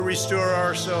restore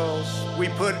our souls. We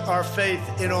put our faith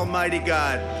in Almighty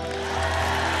God.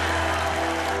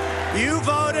 You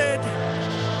voted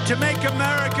to make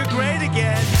America great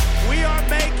again. We are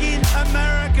making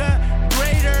America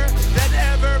greater than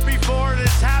ever before, and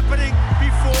it's happening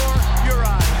before your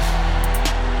eyes.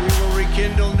 We will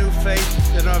rekindle new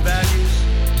faith in our values,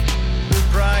 new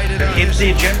pride in our If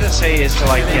the agenda, say, is to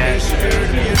like get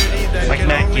like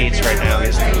Matt Gaetz right now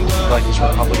is like he's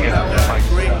Republican, like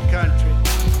great country.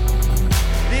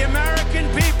 The American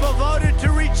people voted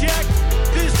to reject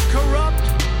this corrupt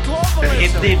globalism.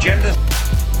 if the agenda.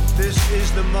 This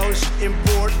is the most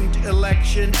important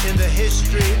election in the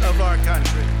history of our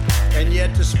country. And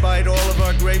yet, despite all of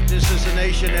our greatness as a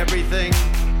nation, everything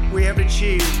we have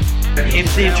achieved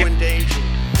is now in danger.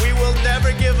 We will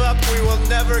never give up. We will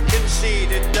never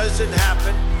concede. It doesn't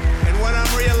happen. And when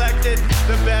I'm reelected,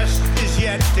 the best is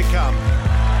yet to come.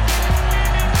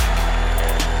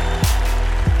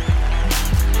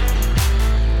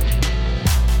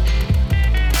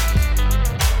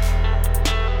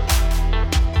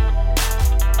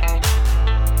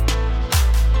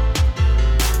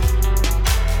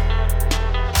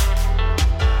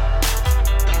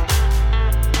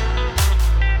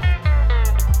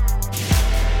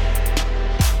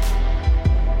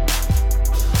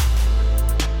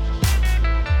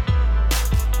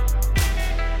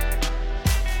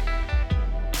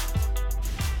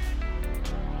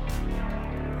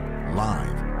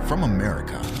 Live from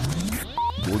America,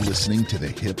 you're listening to the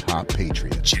Hip Hop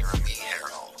Patriot, Jeremy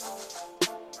Harrell.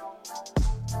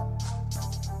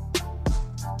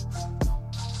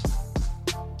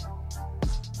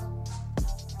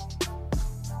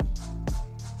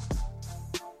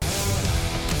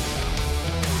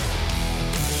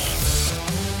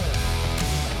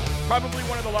 Probably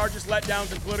one of the largest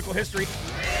letdowns in political history.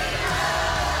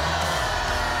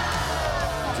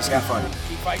 Just have fun.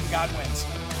 Keep fighting, God wins.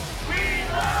 We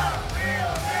love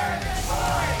real American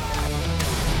boys!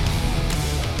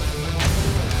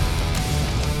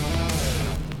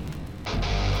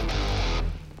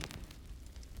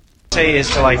 Say is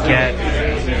to like get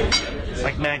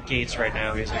like Matt Gaetz right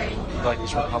now he's like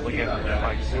he's Republican,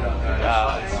 like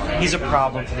he's a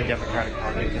problem for the Democratic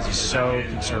Party because he's so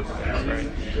conservative, right?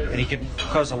 And he can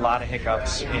cause a lot of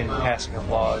hiccups in passing of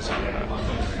laws.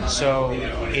 So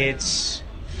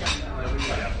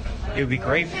it would be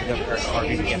great for the Democratic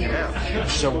Party to get him out.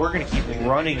 So we're going to keep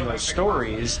running those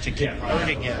stories to keep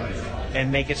hurting him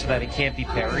and make it so that it can't be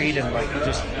buried and like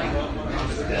just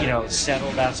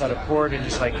settled outside of court and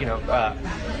just like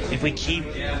if we keep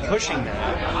pushing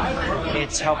that,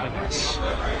 it's helping us.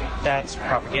 That's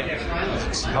propaganda.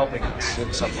 It's helping us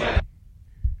in some way.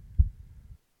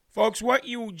 Folks, what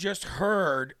you just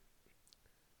heard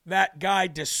that guy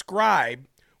describe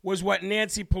was what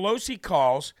Nancy Pelosi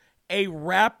calls a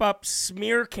wrap-up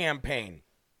smear campaign.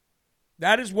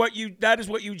 That is what you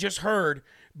just heard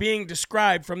being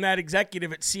described from that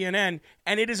executive at CNN,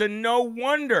 and it is no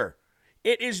wonder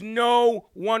that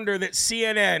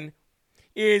CNN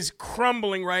is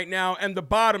crumbling right now and the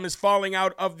bottom is falling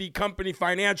out of the company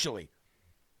financially.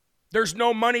 There's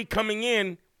no money coming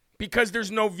in because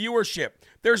there's no viewership.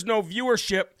 There's no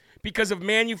viewership because of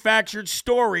manufactured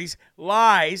stories,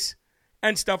 lies,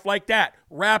 and stuff like that.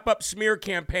 Wrap up smear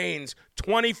campaigns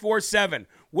 24/7.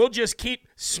 We'll just keep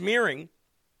smearing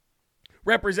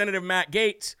Representative Matt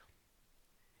Gaetz,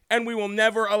 and we will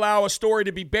never allow a story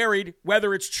to be buried,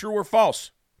 whether it's true or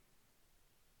false.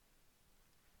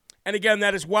 And again,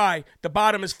 that is why the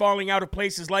bottom is falling out of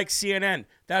places like CNN.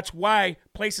 That's why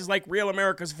places like Real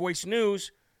America's Voice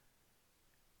News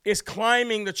is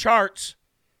climbing the charts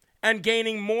and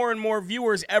gaining more and more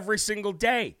viewers every single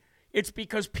day. It's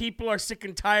because people are sick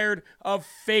and tired of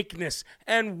fakeness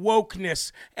and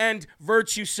wokeness and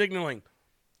virtue signaling.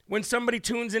 When somebody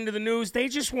tunes into the news, they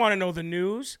just want to know the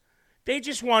news. They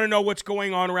just want to know what's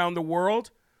going on around the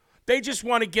world. They just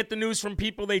want to get the news from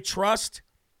people they trust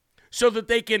so that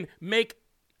they can make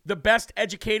the best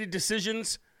educated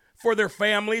decisions for their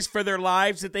families, for their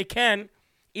lives that they can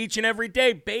each and every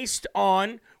day based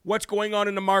on what's going on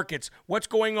in the markets, what's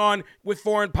going on with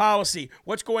foreign policy,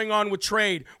 what's going on with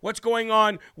trade, what's going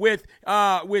on with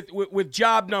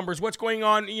job numbers, what's going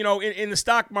on, in the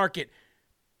stock market.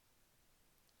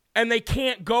 And they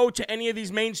can't go to any of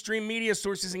these mainstream media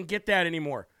sources and get that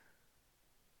anymore.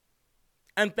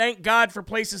 And thank God for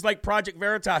places like Project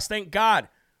Veritas. Thank God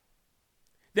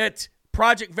that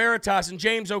Project Veritas and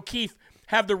James O'Keefe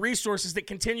have the resources that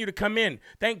continue to come in.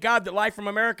 Thank God that Live from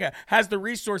America has the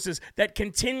resources that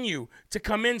continue to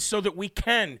come in so that we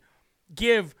can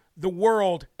give the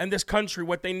world and this country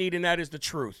what they need, and that is the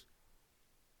truth.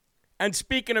 And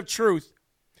speaking of truth,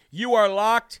 You are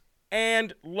locked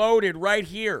and loaded right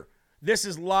here. This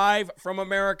is Live from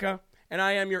America, and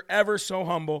I am your ever so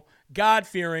humble,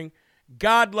 God-fearing,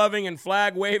 God-loving, and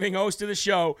flag-waving host of the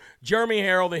show, Jeremy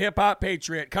Harrell, the hip-hop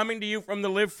patriot, coming to you from the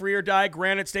Live Free or Die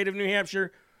granite state of New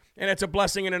Hampshire. And it's a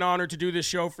blessing and an honor to do this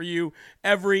show for you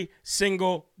every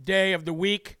single day of the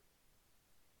week.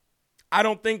 I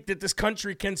don't think that this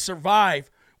country can survive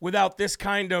without this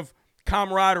kind of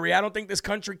camaraderie. I don't think this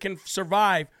country can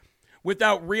survive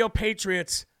without real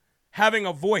patriots having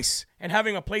a voice and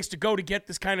having a place to go to get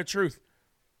this kind of truth.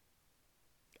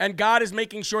 And God is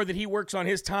making sure that he works on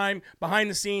his time behind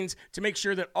the scenes to make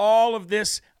sure that all of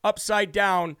this upside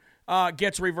down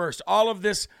gets reversed. All of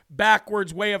this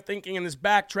backwards way of thinking and this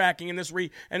backtracking and this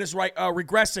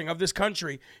regressing of this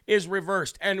country is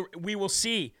reversed. And we will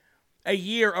see a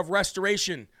year of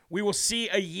restoration. We will see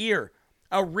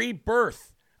a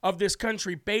rebirth of this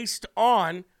country based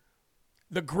on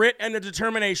the grit and the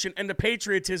determination and the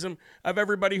patriotism of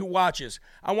everybody who watches.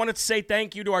 I wanted to say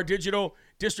thank you to our digital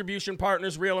distribution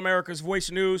partners, Real America's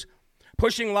Voice News,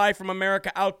 pushing Live from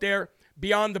America out there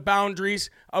beyond the boundaries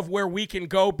of where we can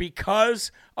go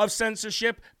because of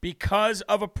censorship, because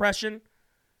of oppression.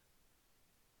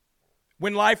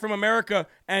 When Live from America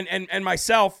and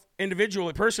myself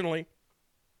individually, personally,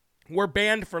 were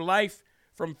banned for life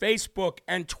from Facebook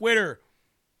and Twitter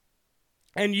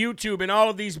and YouTube and all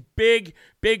of these big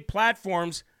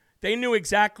platforms, they knew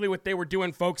exactly what they were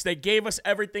doing, folks. They gave us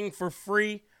everything for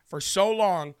free for so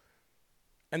long.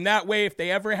 And that way, if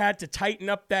they ever had to tighten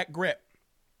up that grip,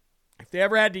 if they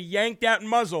ever had to yank that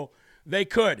muzzle, they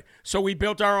could. So we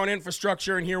built our own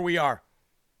infrastructure, and here we are.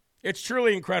 It's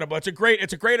truly incredible. It's a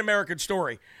great American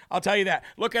story. I'll tell you that.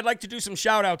 Look, I'd like to do some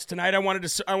shout-outs tonight. I wanted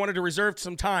to reserve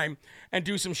some time and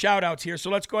do some shout-outs here. So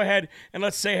let's go ahead and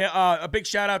let's say a big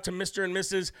shout-out to Mr. and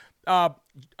Mrs.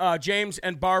 James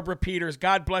and Barbara Peters.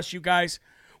 God bless you guys.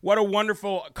 What a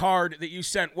wonderful card that you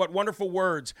sent. What wonderful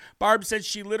words. Barb said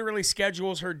she literally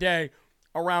schedules her day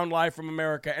around Live from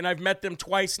America, and I've met them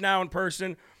twice now in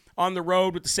person on the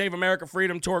road with the Save America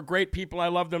Freedom Tour. Great people. I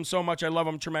love them so much. I love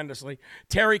them tremendously.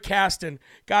 Terry Caston,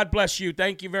 God bless you.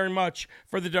 Thank you very much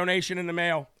for the donation in the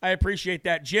mail. I appreciate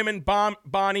that. Jim and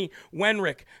Bonnie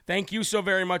Wenrick, thank you so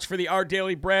very much for the Our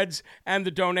Daily Breads and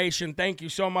the donation. Thank you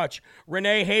so much.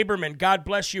 Renee Haberman, God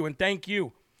bless you, and thank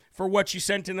you for what you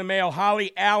sent in the mail.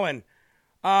 Holly Allen,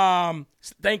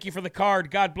 thank you for the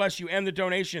card. God bless you and the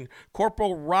donation.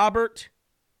 Corporal Robert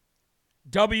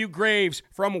W. Graves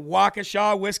from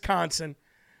Waukesha, Wisconsin.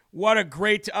 What a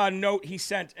great note he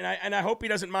sent. And I hope he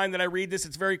doesn't mind that I read this.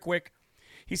 It's very quick.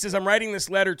 He says, I'm writing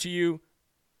this letter to you.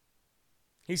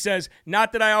 He says,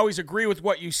 not that I always agree with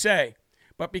what you say,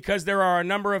 but because there are a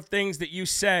number of things that you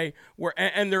say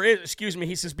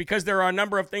he says, because there are a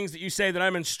number of things that you say that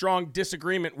I'm in strong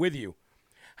disagreement with you.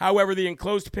 However, the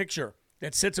enclosed picture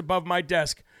that sits above my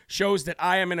desk shows that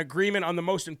I am in agreement on the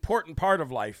most important part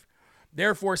of life.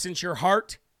 Therefore, since your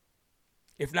heart,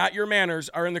 if not your manners,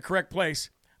 are in the correct place,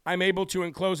 I'm able to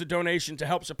enclose a donation to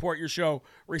help support your show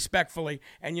respectfully.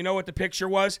 And you know what the picture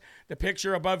was? The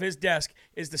picture above his desk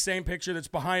is the same picture that's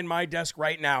behind my desk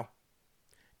right now.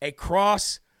 A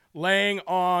cross laying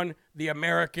on the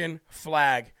American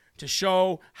flag to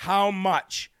show how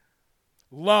much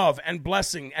love and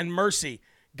blessing and mercy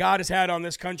God has had on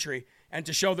this country, and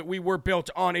to show that we were built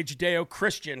on a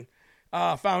Judeo-Christian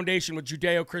foundation with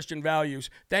Judeo-Christian values.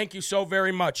 Thank you so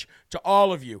very much to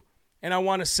all of you. And I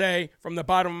want to say from the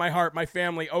bottom of my heart, my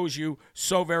family owes you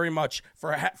so very much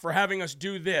for having us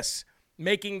do this,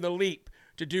 making the leap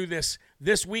to do this.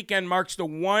 This weekend marks the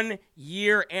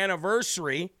 1-year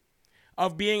anniversary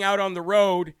of being out on the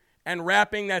road and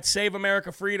wrapping that Save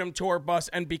America Freedom Tour bus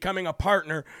and becoming a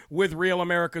partner with Real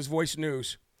America's Voice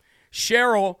News.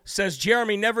 Cheryl says,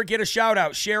 Jeremy, never get a shout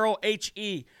out. Cheryl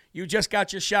H.E., you just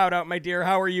got your shout out, my dear.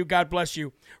 How are you? God bless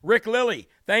you. Rick Lilly,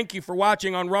 thank you for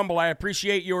watching on Rumble. I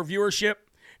appreciate your viewership.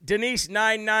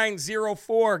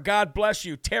 Denise9904, God bless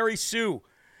you. Terry Sue,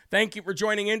 thank you for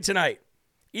joining in tonight.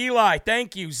 Eli,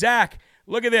 thank you. Zach,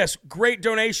 look at this. Great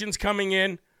donations coming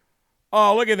in.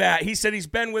 Oh, look at that. He said he's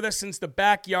been with us since the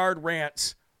backyard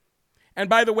rants. And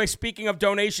by the way, speaking of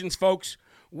donations, folks,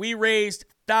 we raised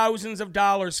thousands of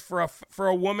dollars for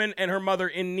a woman and her mother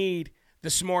in need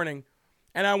this morning.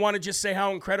 And I want to just say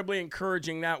how incredibly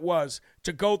encouraging that was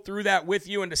to go through that with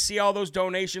you and to see all those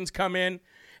donations come in.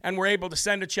 And we're able to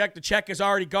send a check. The check is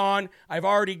already gone. I've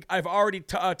already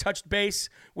touched base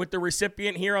with the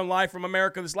recipient here on Live from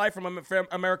America. This Live from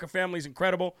America family is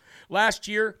incredible. Last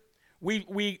year, we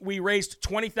raised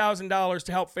 $20,000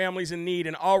 to help families in need.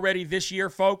 And already this year,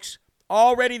 folks,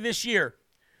 we're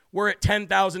at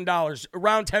 $10,000.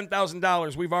 Around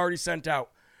 $10,000 we've already sent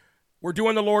out We're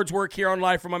doing the Lord's work here on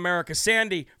Live from America.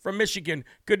 Sandy from Michigan,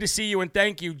 good to see you and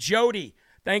thank you. Jody,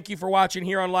 thank you for watching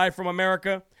here on Live from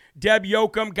America. Deb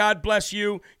Yoakum, God bless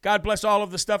you. God bless all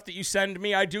of the stuff that you send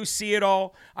me. I do see it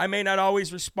all. I may not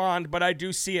always respond, but I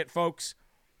do see it, folks.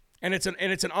 And it's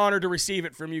an honor to receive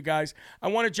it from you guys. I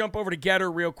want to jump over to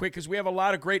Getter real quick because we have a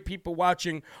lot of great people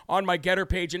watching on my Getter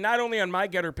page. And not only on my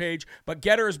Getter page, but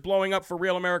Getter is blowing up for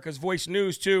Real America's Voice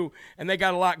News too. And they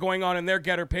got a lot going on in their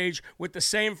Getter page with the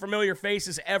same familiar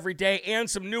faces every day and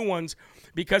some new ones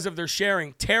because of their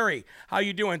sharing. Terry, how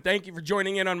you doing? Thank you for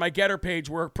joining in on my Getter page.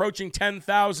 We're approaching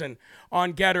 10,000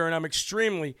 on Getter, and I'm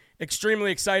extremely,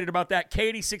 extremely excited about that.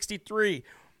 Katie63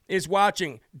 is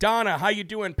watching. Donna, how you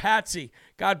doing? Patsy,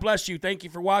 God bless you. Thank you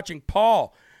for watching.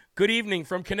 Paul, good evening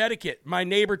from Connecticut, my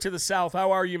neighbor to the south.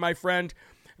 How are you, my friend?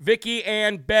 Vicky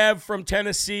and Bev from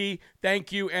Tennessee,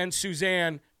 thank you. And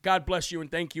Suzanne, God bless you,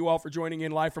 and thank you all for joining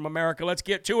in Live from America. Let's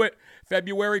get to it.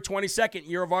 February 22nd,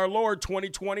 year of our Lord,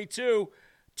 2022,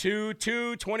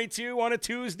 2/2/22 on a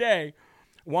Tuesday.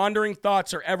 Wandering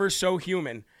thoughts are ever so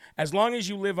human. As long as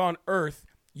you live on earth,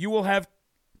 you will have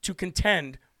to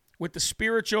contend with the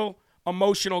spiritual,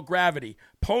 emotional gravity,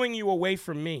 pulling you away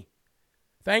from me.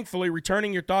 Thankfully,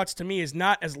 returning your thoughts to me is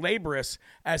not as laborious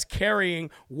as carrying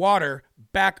water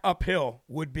back uphill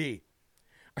would be.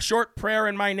 A short prayer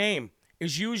in my name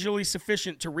is usually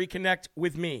sufficient to reconnect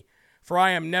with me, for I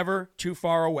am never too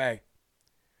far away.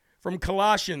 From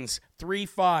Colossians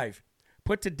 3:5,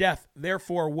 put to death,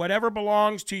 therefore, whatever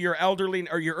belongs to your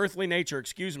earthly nature,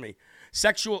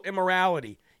 sexual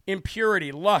immorality,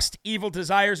 impurity, lust, evil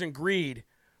desires, and greed,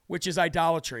 which is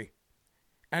idolatry.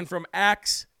 And from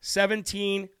Acts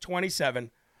 17:27,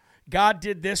 God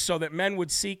did this so that men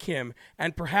would seek him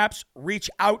and perhaps reach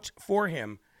out for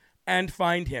him and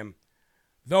find him,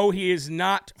 though he is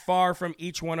not far from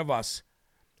each one of us.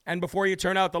 And before you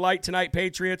turn out the light tonight,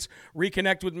 Patriots,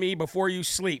 reconnect with me before you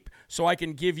sleep so I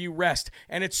can give you rest.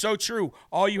 And it's so true.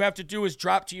 All you have to do is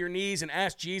drop to your knees and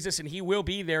ask Jesus, and he will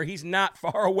be there. He's not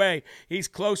far away. He's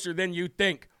closer than you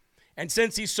think. And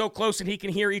since he's so close and he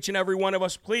can hear each and every one of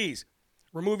us, please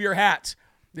remove your hats.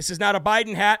 This is not a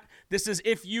Biden hat. This is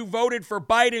if you voted for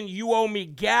Biden, you owe me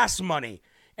gas money.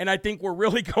 And I think we're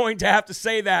really going to have to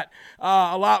say that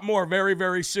a lot more very,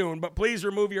 very soon. But please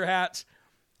remove your hats.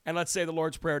 And let's say the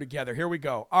Lord's Prayer together. Here we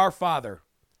go. Our Father,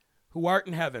 who art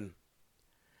in heaven,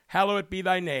 hallowed be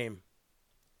thy name.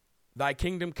 Thy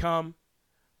kingdom come,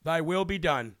 thy will be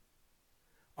done,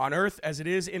 on earth as it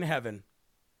is in heaven.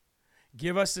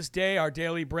 Give us this day our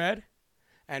daily bread,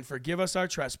 and forgive us our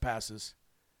trespasses,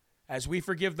 as we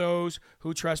forgive those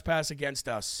who trespass against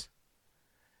us.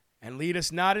 And lead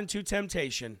us not into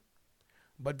temptation,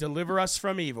 but deliver us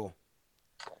from evil.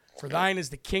 For thine is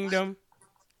the kingdom,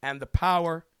 and the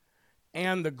power,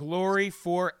 and the glory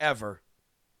forever.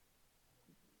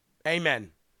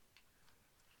 Amen.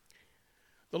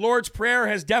 The Lord's Prayer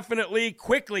has definitely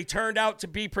quickly turned out to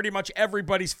be pretty much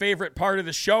everybody's favorite part of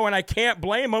the show, and I can't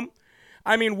blame them.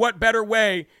 I mean, what better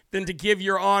way than to give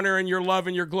your honor and your love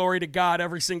and your glory to God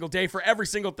every single day for every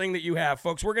single thing that you have,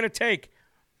 folks. We're going to take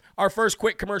our first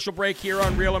quick commercial break here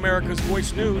on Real America's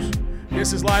Voice News.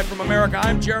 This is Live from America.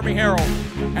 I'm Jeremy Harrell,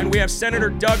 and we have Senator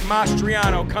Doug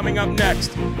Mastriano coming up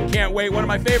next. Can't wait. One of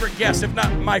my favorite guests, if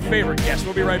not my favorite guest.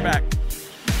 We'll be right back.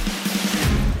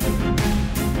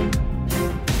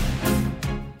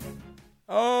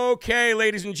 Okay,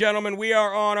 ladies and gentlemen, we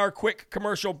are on our quick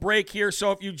commercial break here,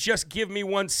 so if you just give me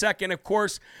 1 second, of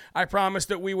course, I promised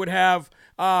that we would have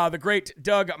the great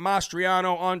Doug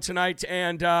Mastriano on tonight,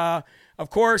 and of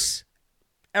course,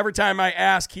 every time I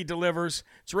ask, he delivers.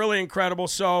 It's really incredible.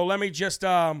 So let me just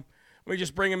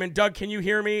bring him in. Doug, can you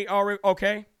hear me? All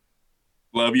okay?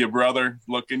 Love you, brother.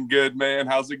 Looking good, man.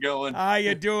 How's it going? How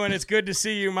you doing? It's good to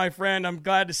see you, my friend. I'm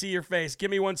glad to see your face.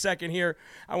 Give me 1 second here.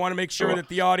 I want to make sure that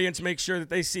the audience makes sure that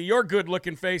they see your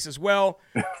good-looking face as well.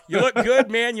 You look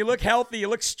good, man. You look healthy. You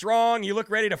look strong. You look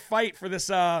ready to fight for this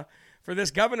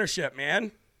governorship,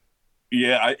 man.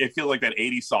 Yeah, I feel like that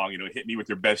 80s song, hit me with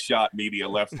your best shot, media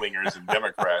left-wingers and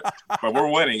Democrats. But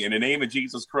we're winning. In the name of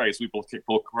Jesus Christ, we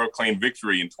will proclaim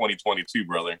victory in 2022,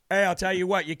 brother. Hey, I'll tell you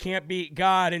what, you can't beat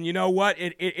God. And you know what?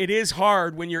 It is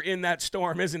hard when you're in that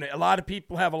storm, isn't it? A lot of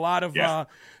people have a lot of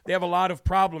they have a lot of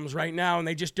problems right now, and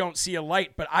they just don't see a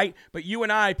light. But you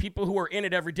and I, people who are in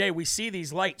it every day, we see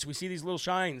these lights. We see these little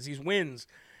shines, these wins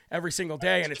every single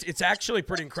day. And it's actually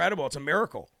pretty incredible. It's a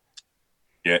miracle.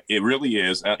 Yeah, it really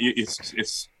is.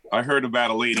 I heard about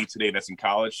a lady today that's in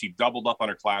college. She doubled up on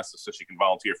her classes so she can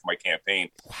volunteer for my campaign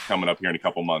coming up here in a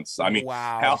couple months. I mean,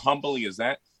 wow. How humbling is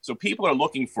that? So people are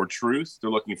looking for truth. They're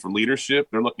looking for leadership.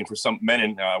 They're looking for some men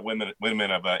and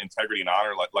women of integrity and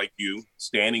honor like you,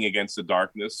 standing against the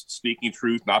darkness, speaking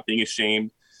truth, not being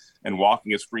ashamed, and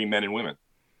walking as free men and women.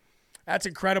 That's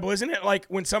incredible, isn't it? Like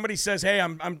when somebody says, "Hey,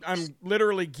 I'm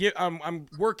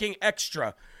working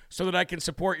extra so that I can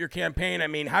support your campaign." I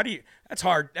mean, how do you? That's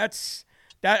hard. That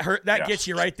gets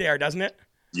you right there, doesn't it?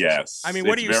 Yes. I mean,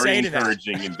 what do you say to that? It's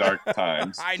very encouraging in dark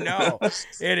times. I know.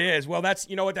 It is. Well,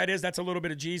 you know what that is? That's a little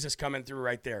bit of Jesus coming through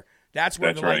right there. That's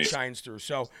where the light shines through.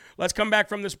 So let's come back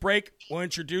from this break. We'll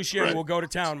introduce you and we'll go to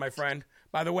town, my friend.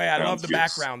 By the way, I love the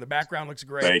background. The background looks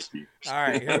great. Thank you. All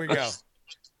right, here we go.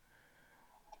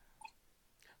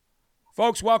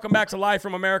 Folks, welcome back to Live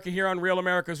from America here on Real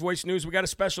America's Voice News. We got a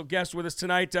special guest with us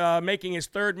tonight, making his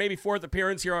third, maybe fourth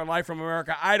appearance here on Live from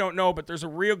America. I don't know, but there's a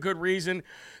real good reason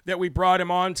that we brought him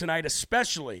on tonight,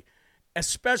 especially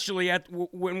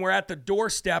when we're at the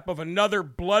doorstep of another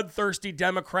bloodthirsty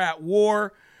Democrat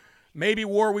war. Maybe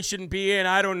war we shouldn't be in.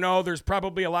 I don't know. There's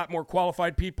probably a lot more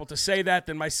qualified people to say that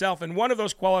than myself. And one of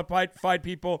those qualified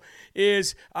people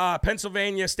is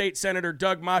Pennsylvania State Senator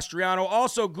Doug Mastriano,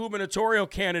 also gubernatorial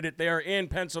candidate there in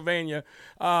Pennsylvania,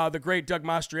 the great Doug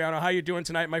Mastriano. How you doing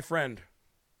tonight, my friend?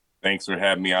 Thanks for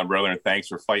having me on, brother, and thanks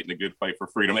for fighting a good fight for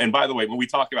freedom. And by the way, when we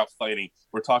talk about fighting,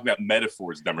 we're talking about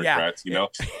metaphors, Democrats. You know,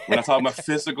 we're not talking about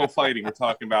physical fighting. We're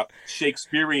talking about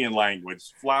Shakespearean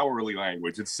language, flowery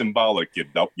language. It's symbolic, you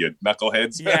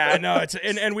knuckleheads. Yeah, no,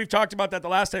 and we've talked about that the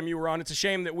last time you were on. It's a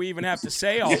shame that we even have to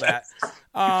say all that.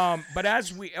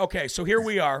 But so here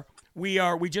we are.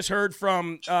 We just heard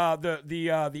from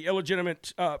the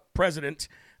illegitimate president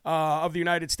of the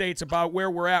United States about where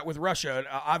we're at with Russia.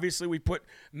 Obviously, we put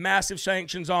massive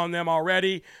sanctions on them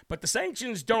already, but the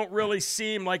sanctions don't really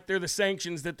seem like they're the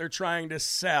sanctions that they're trying to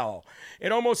sell.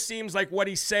 It almost seems like what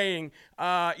he's saying,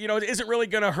 it isn't really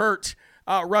going to hurt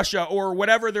Russia or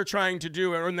whatever they're trying to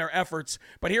do in their efforts.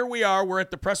 But here we are. We're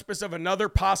at the precipice of another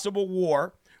possible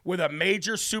war with a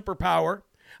major superpower.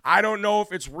 I don't know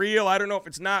if it's real. I don't know if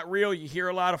it's not real. You hear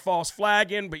a lot of false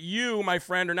flagging, but you, my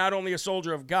friend, are not only a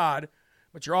soldier of God,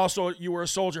 but you were a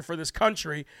soldier for this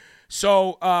country.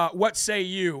 So what say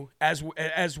you as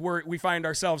we find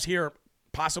ourselves here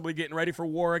possibly getting ready for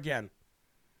war again?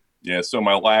 Yeah, so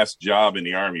my last job in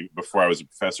the Army before I was a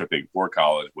professor at the War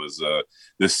College was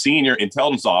the senior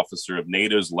intelligence officer of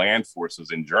NATO's land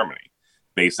forces in Germany,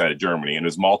 based out of Germany. And it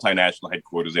was multinational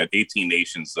headquarters. They had 18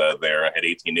 nations there. I had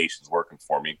 18 nations working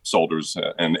for me, soldiers.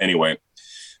 And anyway,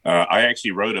 I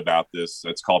actually wrote about this.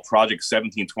 It's called Project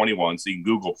 1721. So you can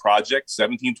Google Project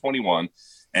 1721.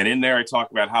 And in there, I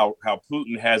talk about how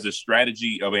Putin has a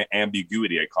strategy of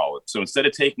ambiguity, I call it. So instead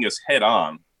of taking us head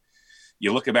on,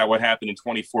 you look about what happened in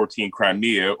 2014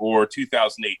 Crimea or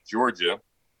 2008 Georgia.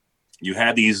 You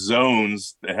had these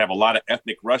zones that have a lot of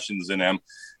ethnic Russians in them,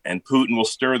 and Putin will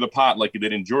stir the pot like he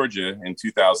did in Georgia in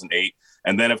 2008.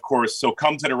 And then, of course, so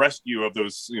come to the rescue of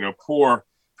those, poor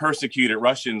persecuted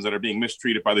Russians that are being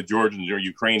mistreated by the Georgians or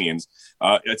Ukrainians.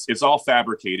 It's all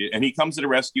fabricated. And he comes to the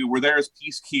rescue. We're there as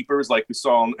peacekeepers, like we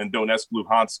saw in Donetsk,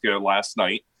 Luhansk last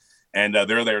night. And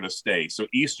they're there to stay. So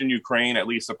Eastern Ukraine, at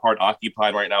least a part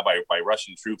occupied right now by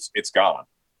Russian troops, it's gone.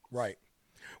 Right.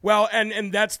 Well,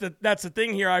 and that's the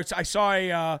thing here. I saw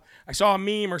a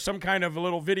meme or some kind of a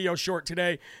little video short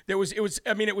today. It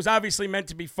was obviously meant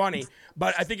to be funny,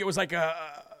 but I think it was like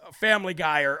a Family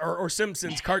Guy or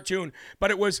Simpsons cartoon, but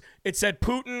it said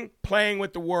Putin playing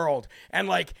with the world, and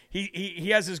like he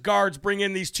has his guards bring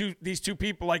in these two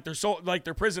people like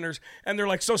they're prisoners, and they're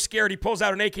like so scared he pulls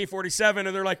out an AK-47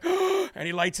 and they're like, and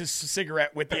he lights his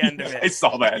cigarette with the end of it. I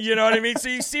saw that. You know what I mean? So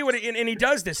you see what and he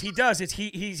does this.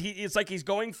 It's like he's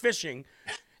going fishing,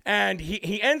 and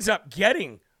he ends up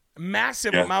getting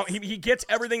massive amount. He gets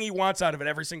everything he wants out of it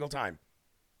every single time.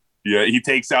 Yeah, he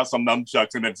takes out some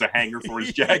nunchucks and it's a hanger for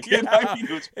his jacket. Yeah,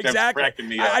 it's exactly. cracking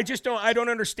me up. I don't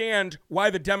understand why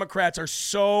the Democrats are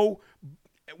so,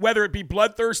 whether it be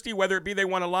bloodthirsty, whether it be they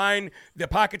want to line the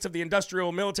pockets of the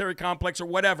industrial military complex or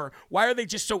whatever. Why are they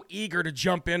just so eager to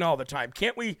jump in all the time?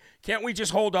 Can't we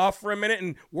just hold off for a minute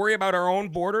and worry about our own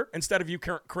border instead of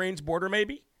Ukraine's border,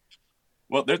 maybe?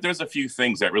 Well, there's a few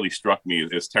things that really struck me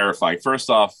as terrifying.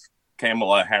 First off,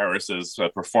 Kamala Harris's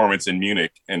performance in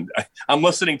Munich, and I'm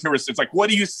listening to her. It's like,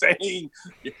 what are you saying?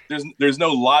 There's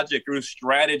no logic, no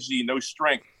strategy, no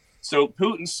strength. So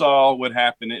Putin saw what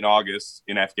happened in August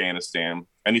in Afghanistan,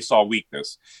 and he saw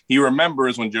weakness. He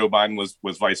remembers when Joe Biden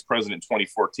was vice president in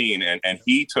 2014, and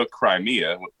he took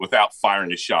Crimea without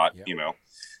firing a shot,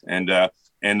 and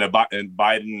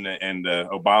Biden and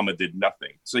Obama did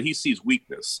nothing. So he sees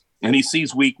weakness. And he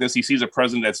sees weakness. He sees a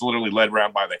president that's literally led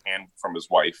around by the hand from his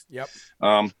wife. Yep.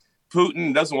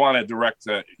 Putin doesn't want to direct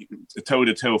a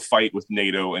toe-to-toe fight with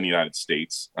NATO and the United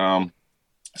States.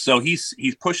 So he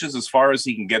pushes as far as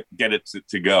he can get it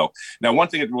to go. Now, one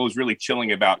thing that was really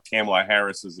chilling about Kamala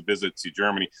Harris's visit to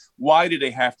Germany, why did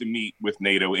they have to meet with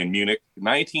NATO in Munich?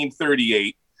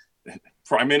 1938,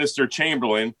 Prime Minister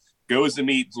Chamberlain goes to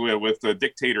meet with the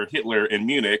dictator Hitler in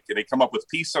Munich, and they come up with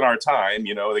peace in our time.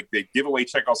 You know, they give away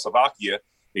Czechoslovakia,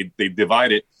 they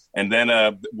divide it. And then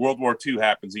World War II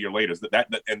happens a year later.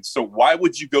 And so why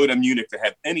would you go to Munich to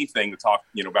have anything to talk,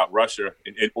 about Russia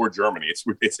or Germany?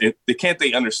 Can't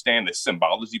they understand the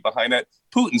symbology behind that?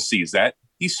 Putin sees that.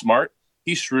 He's smart.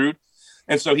 He's shrewd.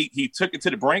 And so he took it to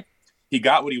the brink. He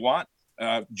got what he want.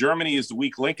 Germany is the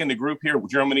weak link in the group here.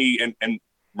 Germany and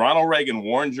Ronald Reagan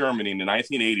warned Germany in the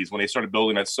 1980s when they started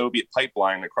building that Soviet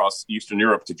pipeline across Eastern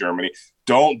Europe to Germany.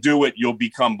 Don't do it. You'll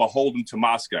become beholden to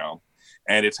Moscow.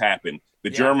 And it's happened. The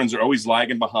Germans are always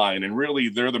lagging behind, and really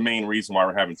they're the main reason why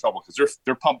we're having trouble, because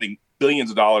they're pumping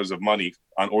billions of dollars of money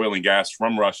on oil and gas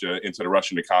from Russia into the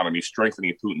Russian economy,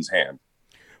 strengthening Putin's hand.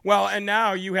 Well, and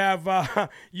now you have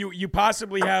you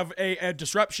possibly have a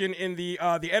disruption in the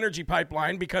energy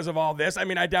pipeline because of all this. I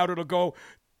mean, I doubt it'll go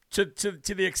to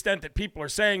the extent that people are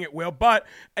saying it will, but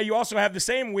you also have the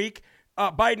same week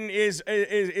Biden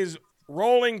is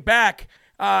rolling back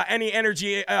any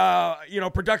energy,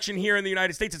 production here in the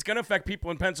United States. It's going to affect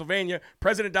people in Pennsylvania.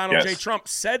 President Donald J. Trump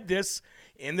said this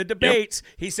in the debates.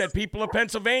 He said, people of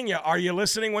Pennsylvania, are you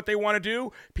listening what they want to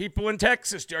do? People in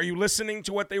Texas, are you listening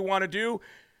to what they want to do?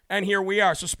 And here we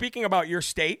are. So speaking about your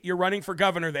state, you're running for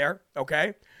governor there,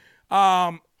 okay?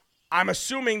 I'm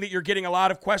assuming that you're getting a lot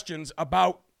of questions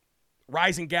about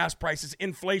rising gas prices,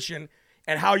 inflation,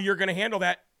 and how you're going to handle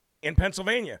that in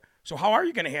Pennsylvania. So how are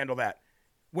you going to handle that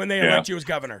when they elect you as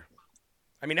governor?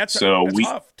 I mean, that's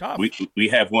tough. We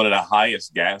have one of the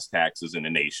highest gas taxes in the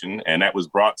nation, and that was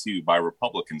brought to you by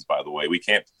Republicans, by the way. We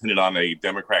can't pin it on a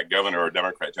Democrat governor or a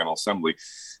Democrat General Assembly.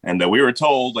 And we were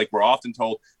told, like we're often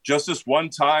told, just this one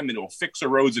time and it will fix our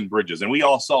roads and bridges. And we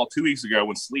all saw 2 weeks ago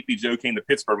when Sleepy Joe came to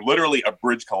Pittsburgh, literally a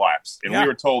bridge collapsed. And we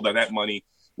were told that money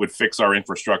would fix our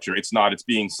infrastructure. It's not. It's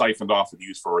being siphoned off and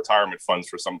used for retirement funds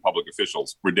for some public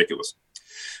officials. Ridiculous.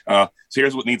 So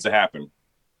here's what needs to happen.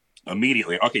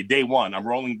 Immediately. Okay, day one, I'm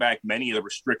rolling back many of the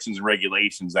restrictions and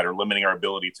regulations that are limiting our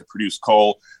ability to produce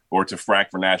coal or to frack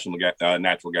for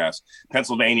natural gas.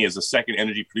 Pennsylvania is the second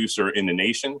energy producer in the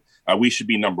nation. We should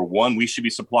be number one. We should be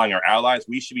supplying our allies.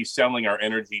 We should be selling our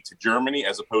energy to Germany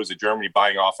as opposed to Germany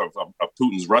buying off of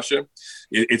Putin's Russia.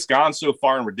 It's gone so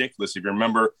far and ridiculous. If you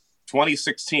remember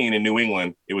 2016 in New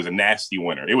England, it was a nasty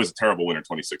winter. It was a terrible winter,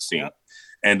 2016. Yep.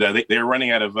 And they were running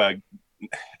out of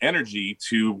energy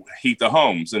to heat the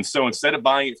homes. And so instead of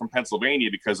buying it from Pennsylvania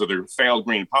because of their failed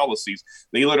green policies,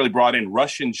 they literally brought in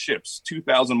Russian ships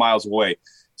 2,000 miles away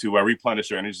to replenish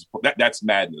their energy. That's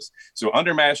madness. So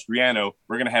under Mastriano,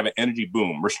 we're going to have an energy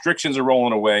boom. Restrictions are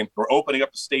rolling away. We're opening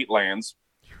up the state lands.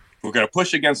 We're going to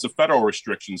push against the federal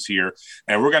restrictions here,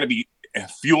 and we're going to be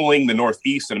fueling the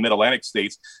Northeast and Mid-Atlantic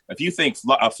states. If you think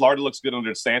Florida looks good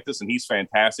under DeSantis and he's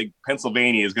fantastic,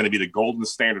 Pennsylvania is going to be the golden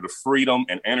standard of freedom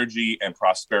and energy and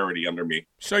prosperity under me.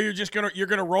 So you're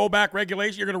gonna roll back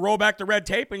regulation. You're gonna roll back the red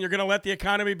tape, and you're gonna let the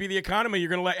economy be the economy. You're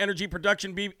gonna let energy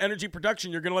production be energy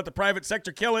production. You're gonna let the private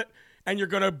sector kill it, and you're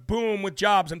gonna boom with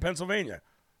jobs in Pennsylvania.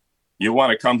 You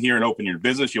want to come here and open your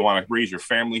business. You want to raise your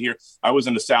family here. I was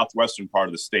in the southwestern part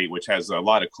of the state, which has a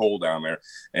lot of coal down there.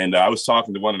 And I was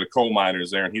talking to one of the coal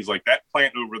miners there, and he's like, that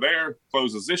plant over there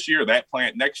closes this year, that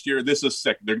plant next year. This is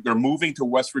sick. They're moving to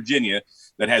West Virginia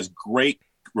that has great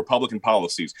Republican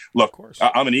policies. Look,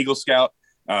 I'm an Eagle Scout.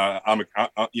 I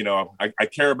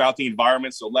care about the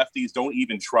environment. So lefties, don't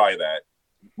even try that.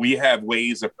 We have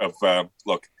ways of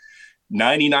look,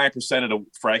 99% of the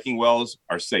fracking wells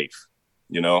are safe.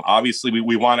 Obviously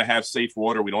we want to have safe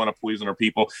water. We don't want to poison our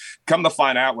people. Come to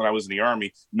find out, when I was in the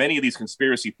Army, many of these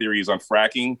conspiracy theories on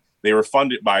fracking, they were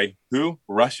funded by who?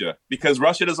 Russia, because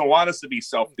Russia doesn't want us to be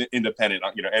self-independent,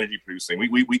 energy producing.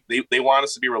 They want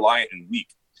us to be reliant and weak.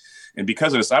 And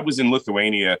because of this, I was in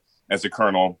Lithuania as a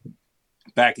colonel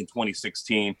back in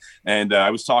 2016, and I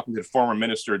was talking to the former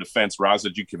Minister of Defense, Raza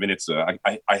Jukevinica.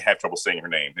 I have trouble saying her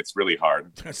name. It's really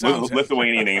hard.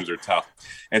 Lithuanian names are tough.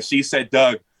 And she said,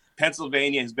 Doug,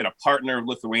 Pennsylvania has been a partner of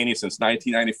Lithuania since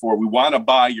 1994. We want to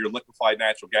buy your liquefied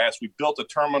natural gas. We built a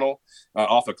terminal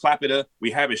off of Klaipėda.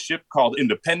 We have a ship called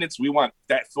Independence. We want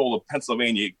that full of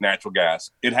Pennsylvania natural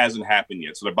gas. It hasn't happened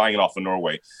yet, so they're buying it off of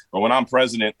Norway. But when I'm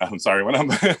president, I'm sorry, when I'm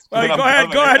go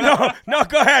ahead. No,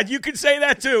 go ahead. You can say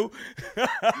that too.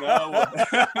 No,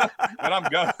 when I'm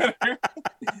governor,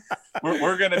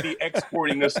 we're going to be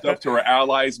exporting this stuff to our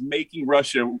allies, making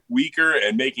Russia weaker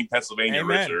and making Pennsylvania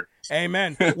richer.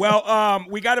 Amen. Well,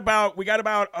 we got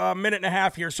about a minute and a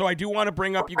half here, so I do want to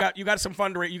bring up you got a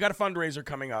fundraiser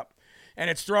coming up. And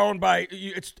it's thrown by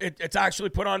it's actually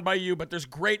put on by you, but there's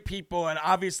great people, and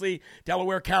obviously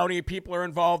Delaware County people are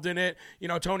involved in it. You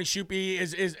know, Tony Shupe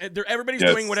everybody's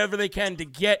doing whatever they can to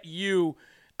get you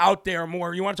out there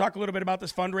more. You want to talk a little bit about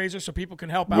this fundraiser so people can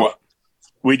help out? Well,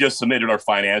 we just submitted our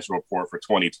financial report for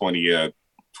 2020,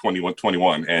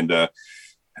 21, and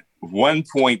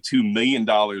 $1.2 million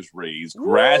raised. Woo!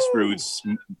 Grassroots,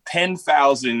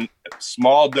 10,000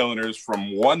 small donors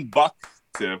from $1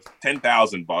 to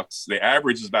 $10,000. The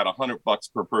average is about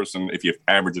 $100 per person if you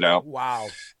average it out. Wow.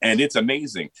 And it's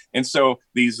amazing. And so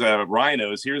these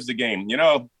rhinos, here's the game. You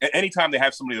know, anytime they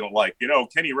have somebody they don't like, you know,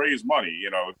 can he raise money? You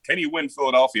know, can he win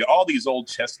Philadelphia? All these old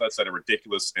chestnuts that are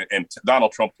ridiculous. And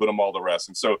Donald Trump put them all to rest.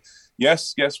 And so,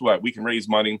 yes, guess what? We can raise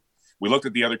money. We looked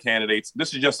at the other candidates.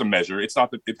 This is just a measure. It's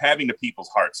not having the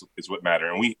people's hearts is what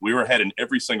matters. And we were ahead in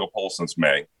every single poll since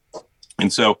May. And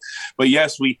so, but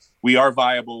yes, we are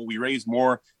viable. We raise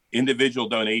more individual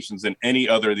donations than any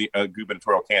other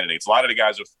gubernatorial candidates. A lot of the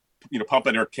guys are, you know,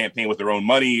 pumping their campaign with their own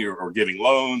money or giving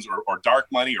loans or dark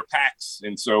money or PACs.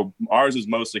 And so ours is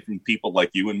mostly from people like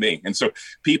you and me. And so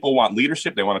people want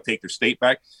leadership. They want to take their state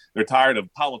back. They're tired of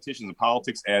politicians and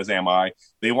politics, as am I.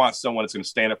 They want someone that's going to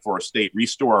stand up for our state,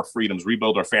 restore our freedoms,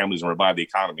 rebuild our families, and revive the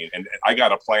economy. And I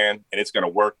got a plan, and it's going to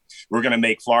work. We're going to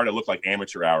make Florida look like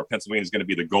amateur hour. Pennsylvania is going to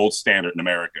be the gold standard in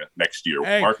America next year.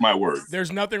 Hey, mark my words. There's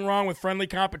nothing wrong with friendly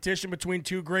competition between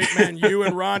two great men, you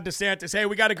and Ron DeSantis. Hey,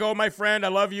 we got to go, my friend. I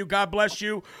love you. God bless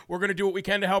you. We're going to do what we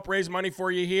can to help raise money for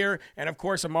you here. And, of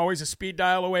course, I'm always a speed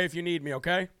dial away if you need me,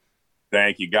 okay?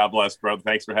 Thank you. God bless, brother.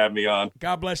 Thanks for having me on.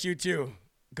 God bless you, too.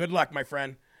 Good luck, my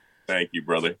friend. Thank you,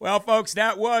 brother. Well, folks,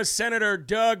 that was Senator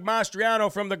Doug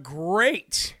Mastriano from the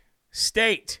great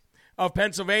state of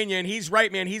Pennsylvania. And he's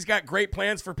right, man. He's got great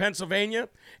plans for Pennsylvania.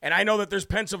 And I know that there's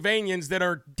Pennsylvanians that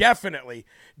are definitely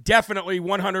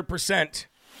 100%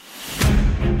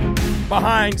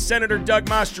 behind Senator Doug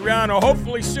Mastriano.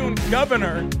 Hopefully soon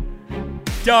Governor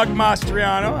Doug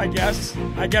Mastriano, I guess.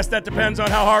 I guess that depends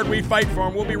on how hard we fight for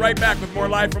him. We'll be right back with more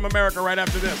Live from America right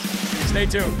after this. Stay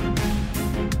tuned.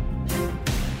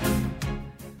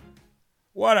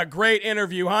 What a great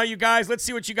interview, huh, you guys? Let's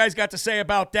see what you guys got to say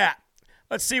about that.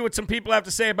 Let's see what some people have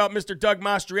to say about Mr. Doug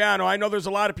Mastriano. I know there's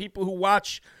a lot of people who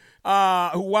watch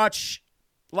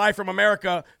Live from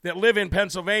America that live in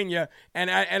Pennsylvania, and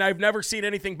I've never seen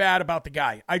anything bad about the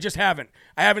guy. I just haven't.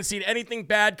 I haven't seen anything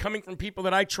bad coming from people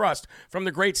that I trust from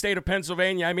the great state of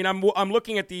Pennsylvania. I mean, I'm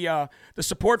looking at the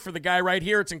support for the guy right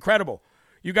here. It's incredible.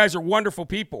 You guys are wonderful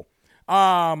people.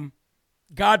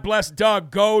 God bless Doug.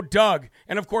 Go Doug.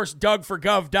 And, of course,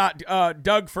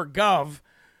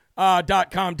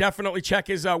 DougForGov.com. Definitely check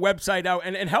his website out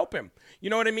and help him. You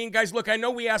know what I mean, guys? Look, I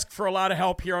know we ask for a lot of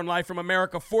help here on Live from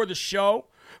America for the show,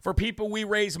 for people we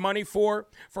raise money for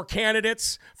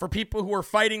candidates, for people who are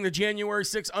fighting the January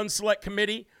 6th Unselect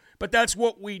Committee. But that's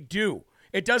what we do.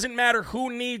 It doesn't matter who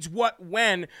needs what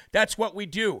when. That's what we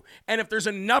do. And if there's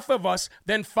enough of us,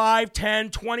 then $5,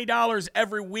 $10, $20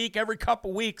 every week, every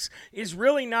couple weeks is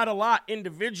really not a lot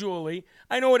individually.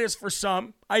 I know it is for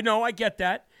some. I know, I get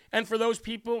that. And for those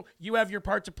people, you have your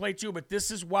part to play too. But this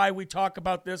is why we talk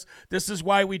about this. This is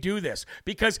why we do this.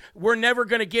 Because we're never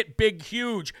going to get big,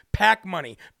 huge PAC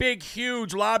money, big,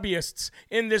 huge lobbyists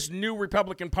in this new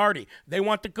Republican Party. They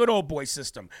want the good old boy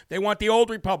system. They want the old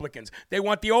Republicans. They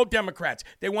want the old Democrats.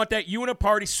 They want that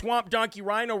uniparty swamp donkey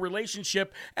rhino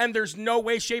relationship. And there's no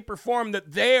way, shape, or form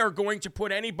that they are going to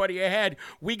put anybody ahead.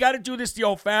 We got to do this the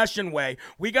old-fashioned way.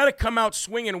 We got to come out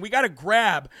swinging. We got to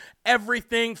grab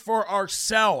everything for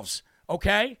ourselves,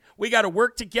 okay? We got to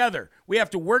work together. We have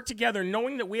to work together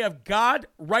knowing that we have God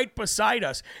right beside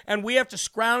us, and we have to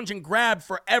scrounge and grab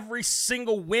for every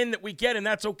single win that we get, and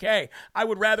that's okay. I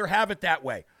would rather have it that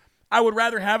way. I would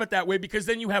rather have it that way because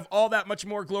then you have all that much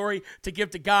more glory to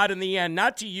give to God in the end.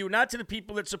 Not to you, not to the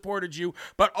people that supported you,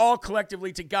 but all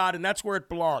collectively to God, and that's where it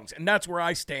belongs, and that's where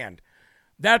I stand.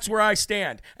 That's where I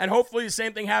stand. And hopefully the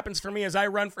same thing happens for me as I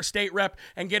run for state rep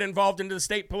and get involved into the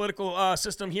state political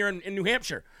system here in New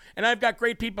Hampshire. And I've got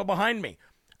great people behind me.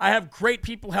 I have great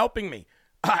people helping me.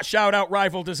 Shout out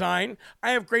Rival Design.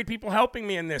 I have great people helping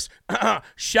me in this.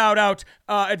 Shout out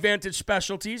Advantage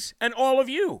Specialties and all of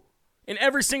you and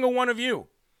every single one of you.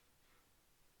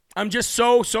 I'm just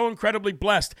so incredibly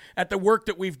blessed at the work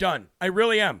that we've done. I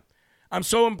really am. I'm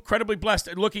so incredibly blessed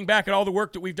at looking back at all the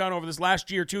work that we've done over this last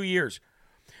year, 2 years.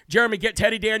 Jeremy, get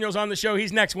Teddy Daniels on the show.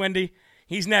 He's next, Wendy.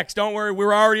 He's next. Don't worry.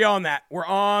 We're already on that. We're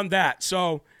on that.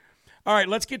 So All right,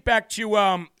 let's get back to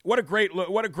what a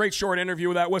great short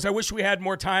interview that was. I wish we had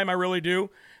more time, I really do,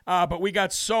 but we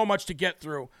got so much to get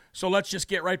through. So let's just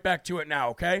get right back to it now,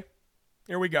 okay?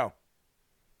 Here we go.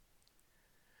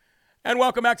 And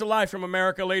welcome back to Live from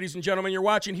America, ladies and gentlemen. You're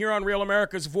watching here on Real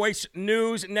America's Voice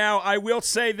News. Now, I will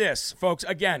say this, folks.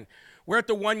 Again, we're at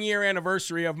the 1-year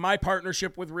anniversary of my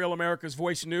partnership with Real America's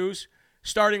Voice News,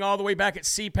 starting all the way back at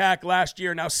CPAC last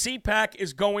year. Now, CPAC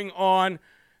is going on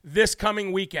this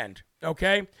coming weekend,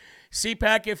 okay?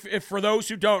 CPAC, if for those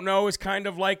who don't know, is kind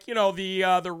of like, you know,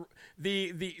 the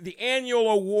annual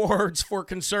awards for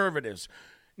conservatives.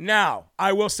 Now,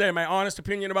 I will say my honest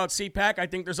opinion about CPAC. I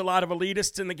think there's a lot of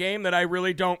elitists in the game that I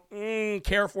really don't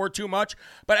care for too much.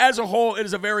 But as a whole, it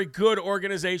is a very good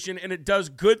organization, and it does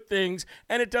good things,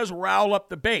 and it does rile up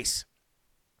the base.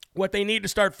 What they need to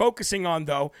start focusing on,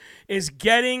 though, is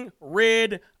getting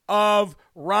rid of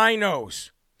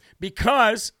rhinos.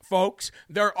 Because, folks,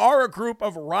 there are a group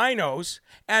of rhinos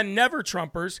and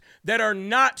never-Trumpers that are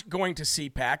not going to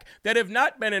CPAC, that have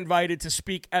not been invited to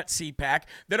speak at CPAC,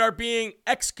 that are being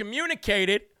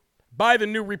excommunicated by the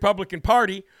new Republican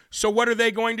Party. So what are they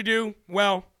going to do?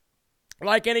 Well,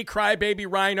 like any crybaby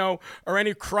rhino or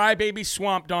any crybaby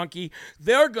swamp donkey,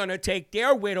 they're going to take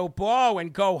their widow ball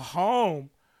and go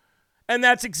home. And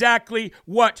that's exactly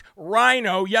what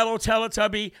Rhino, Yellow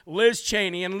Teletubby, Liz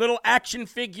Cheney, and little action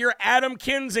figure Adam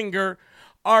Kinzinger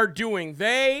are doing.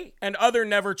 They and other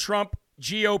never-Trump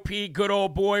GOP, good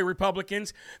old boy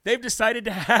Republicans, they've decided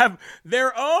to have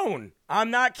their own.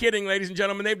 I'm not kidding, ladies and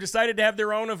gentlemen. They've decided to have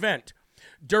their own event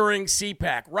during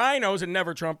CPAC. Rhinos and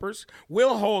never-Trumpers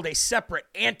will hold a separate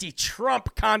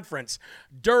anti-Trump conference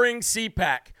during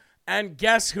CPAC. And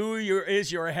guess who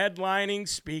is your headlining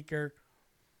speaker?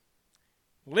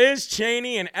 Liz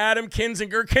Cheney and Adam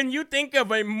Kinzinger. Can you think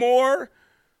of a more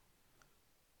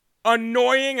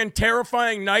annoying and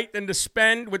terrifying night than to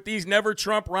spend with these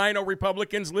never-Trump rhino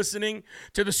Republicans listening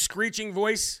to the screeching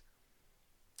voice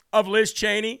of Liz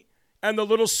Cheney and the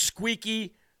little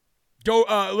squeaky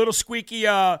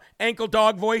ankle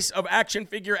dog voice of action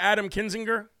figure Adam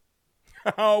Kinzinger?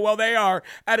 Oh, well, they are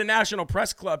at a national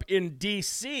press club in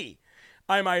D.C.,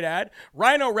 I might add.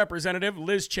 Rhino Representative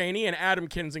Liz Cheney and Adam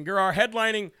Kinzinger are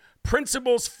headlining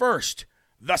Principles First,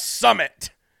 The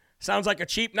Summit. Sounds like a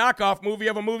cheap knockoff movie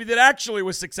of a movie that actually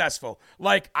was successful.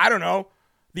 Like, I don't know,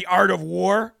 The Art of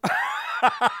War,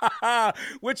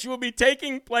 which will be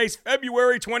taking place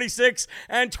February 26th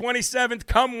and 27th.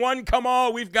 Come one, come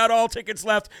all. We've got all tickets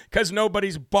left because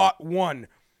nobody's bought one.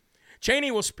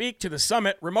 Cheney will speak to the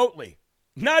summit remotely.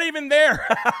 Not even there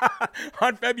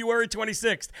on February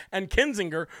 26th. And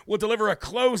Kinzinger will deliver a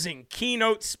closing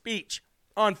keynote speech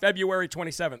on February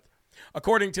 27th.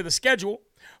 According to the schedule,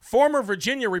 former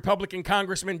Virginia Republican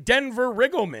Congressman Denver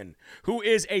Riggleman, who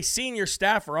is a senior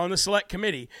staffer on the Select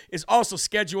Committee, is also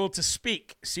scheduled to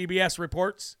speak, CBS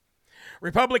reports.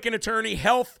 Republican attorney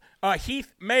Heath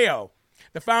Mayo,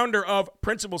 the founder of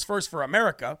Principles First for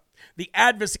America, the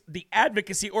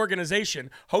advocacy organization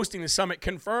hosting the summit,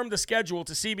 confirmed the schedule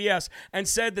to CBS and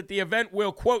said that the event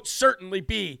will, quote, certainly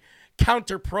be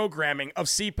counter-programming of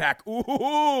CPAC.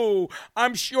 Ooh,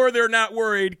 I'm sure they're not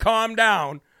worried. Calm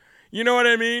down. You know what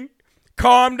I mean?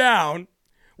 Calm down.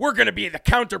 We're going to be the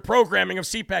counter-programming of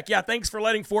CPAC. Yeah, thanks for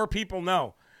letting 4 people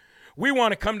know. We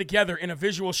want to come together in a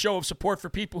visual show of support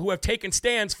for people who have taken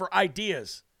stands for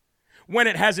ideas when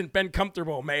it hasn't been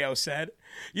comfortable, Mayo said.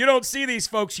 You don't see these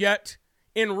folks yet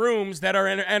in rooms that are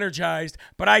energized,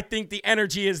 but I think the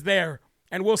energy is there.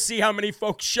 And we'll see how many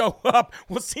folks show up.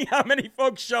 We'll see how many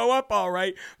folks show up, all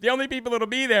right. The only people that'll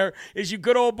be there is you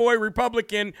good old boy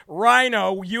Republican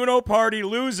rhino party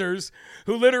losers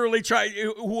who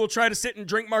will try to sit and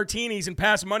drink martinis and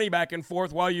pass money back and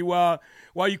forth while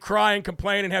you cry and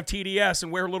complain and have TDS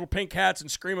and wear little pink hats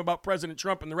and scream about President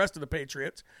Trump and the rest of the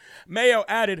patriots. Mayo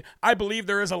added, I believe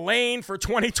there is a lane for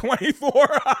 2024.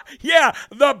 Yeah,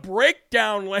 the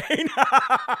breakdown lane.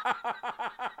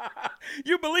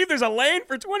 You believe there's a lane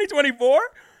for 2024?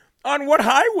 On what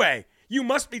highway? You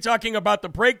must be talking about the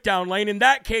breakdown lane. In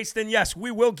that case, then yes, we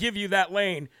will give you that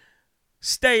lane.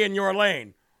 Stay in your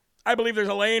lane. I believe there's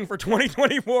a lane for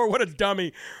 2024. What a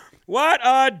dummy. What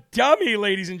a dummy,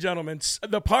 ladies and gentlemen.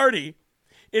 The party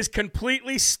is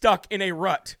completely stuck in a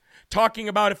rut, talking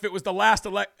about if the last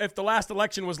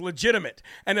election was legitimate,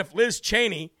 and if Liz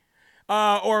Cheney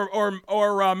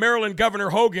or Maryland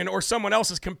Governor Hogan or someone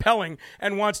else is compelling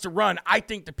and wants to run, I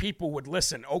think the people would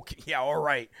listen. Okay, yeah, all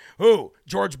right. Who?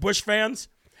 George Bush fans?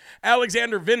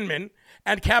 Alexander Vindman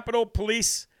and Capitol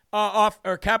Police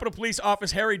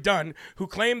Office Harry Dunn, who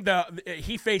claimed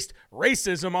he faced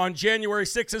racism on January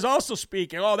 6th, is also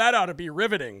speaking. Oh, that ought to be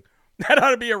riveting. That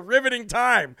ought to be a riveting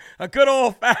time, a good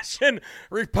old-fashioned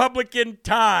Republican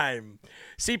time.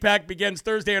 CPAC begins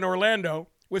Thursday in Orlando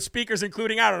with speakers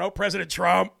including, President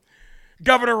Trump,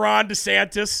 Governor Ron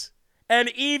DeSantis, and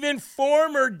even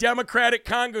former Democratic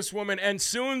Congresswoman and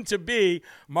soon-to-be,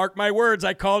 mark my words,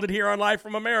 I called it here on Live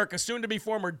from America, soon-to-be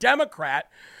former Democrat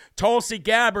Tulsi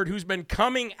Gabbard, who's been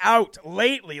coming out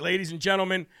lately, ladies and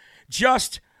gentlemen,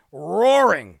 just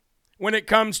roaring when it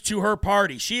comes to her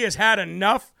party. She has had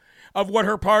enough of what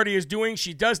her party is doing.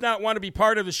 She does not want to be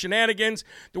part of the shenanigans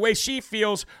the way she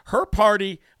feels her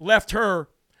party left her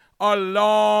a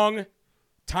long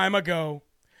time ago.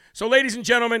 So, ladies and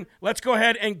gentlemen, let's go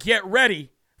ahead and get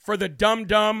ready for the Dum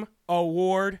Dum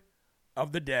Award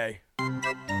of the day.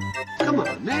 Come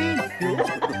on, man.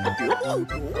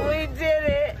 We did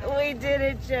it. We did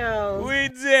it, Joe. We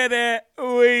did it.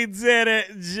 We did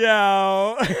it,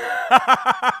 Joe.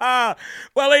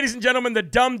 Well, ladies and gentlemen, the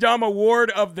Dum Dum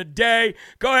Award of the day.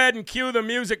 Go ahead and cue the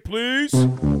music, please. The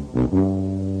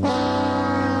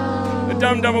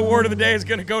Dum Dum Award of the day is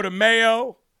going to go to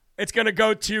Mayo. It's going to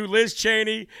go to Liz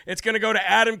Cheney. It's going to go to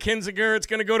Adam Kinzinger. It's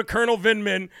going to go to Colonel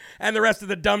Vindman and the rest of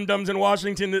the dum-dums in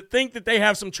Washington that think that they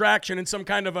have some traction in some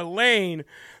kind of a lane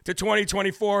to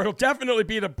 2024. It'll definitely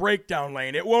be the breakdown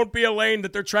lane. It won't be a lane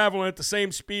that they're traveling at the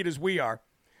same speed as we are.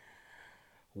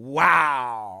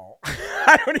 Wow.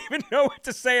 I don't even know what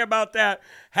to say about that.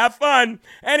 Have fun.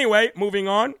 Anyway, moving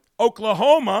on.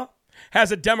 Oklahoma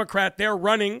has a Democrat there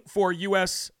running for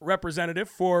U.S. representative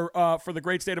for the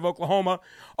great state of Oklahoma.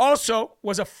 Also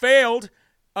was a failed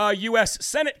U.S.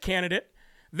 Senate candidate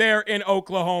there in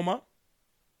Oklahoma.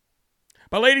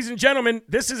 But ladies and gentlemen,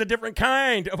 this is a different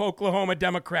kind of Oklahoma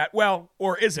Democrat. Well,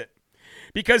 or is it?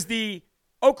 Because the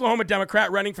Oklahoma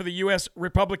Democrat running for the U.S.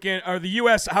 Republican, or the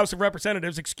U.S. House of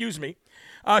Representatives,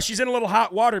 she's in a little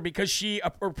hot water because she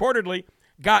reportedly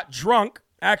got drunk.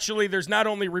 Actually, there's not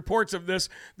only reports of this,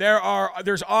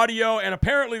 there's audio, and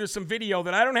apparently there's some video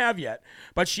that I don't have yet.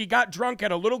 But she got drunk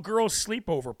at a little girl's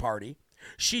sleepover party.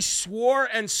 She swore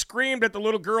and screamed at the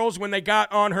little girls when they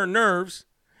got on her nerves.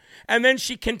 And then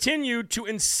she continued to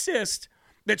insist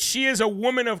that she is a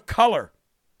woman of color.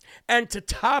 And to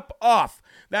top off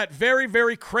that very,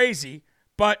 very crazy,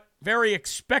 but very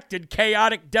expected,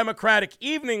 chaotic Democratic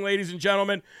evening, ladies and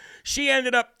gentlemen, she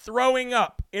ended up throwing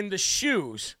up in the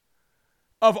shoes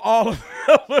of all of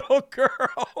the little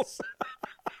girls.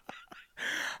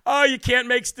 Oh, you can't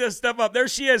make this stuff up. There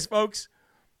she is, folks.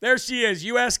 There she is.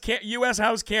 U.S.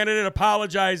 House candidate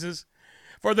apologizes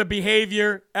for the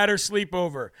behavior at her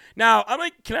sleepover. Now,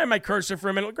 can I have my cursor for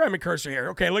a minute? Grab my cursor here.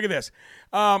 Okay, look at this.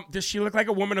 Does she look like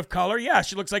a woman of color? Yeah,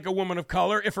 she looks like a woman of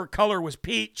color if her color was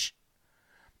peach.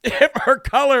 If her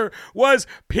color was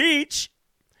peach.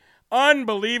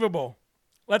 Unbelievable.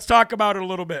 Let's talk about it a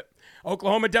little bit.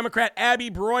 Oklahoma Democrat Abby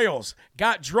Broyles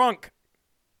got drunk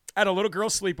at a little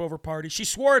girl's sleepover party. She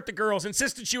swore at the girls,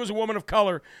 insisted she was a woman of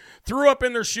color, threw up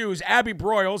in their shoes. Abby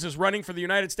Broyles is running for the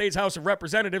United States House of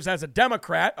Representatives as a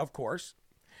Democrat, of course.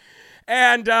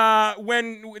 And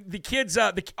when the kids,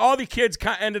 all the kids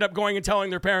ended up going and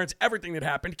telling their parents everything that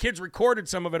happened. Kids recorded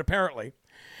some of it, apparently.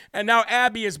 And now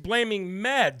Abby is blaming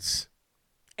meds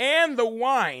and the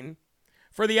wine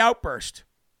for the outburst.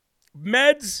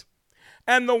 Meds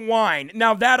and the wine.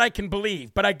 Now that I can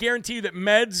believe, but I guarantee you that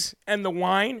meds and the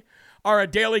wine are a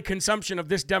daily consumption of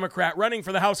this Democrat running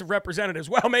for the House of Representatives.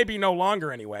 Well, maybe no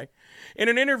longer anyway. In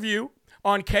an interview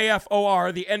on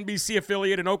KFOR, the NBC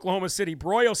affiliate in Oklahoma City,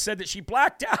 Broyles said that she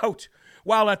blacked out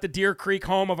while at the Deer Creek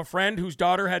home of a friend whose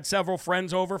daughter had several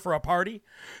friends over for a party.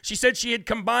 She said she had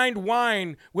combined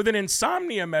wine with an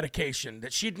insomnia medication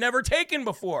that she'd never taken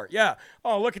before. Yeah.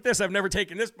 Oh, look at this. I've never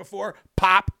taken this before.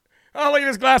 Pop. Oh, look at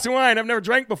this glass of wine I've never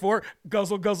drank before.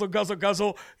 Guzzle, guzzle, guzzle,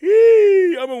 guzzle.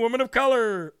 Eee, I'm a woman of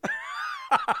color.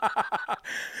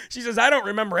 She says, I don't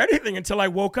remember anything until I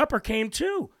woke up or came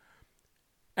to.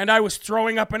 And I was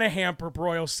throwing up in a hamper,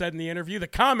 Broyles said in the interview. The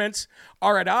comments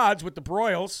are at odds with the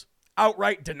Broyles'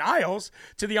 outright denials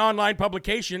to the online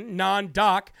publication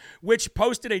Non-Doc, which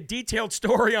posted a detailed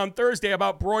story on Thursday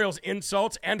about Broyles'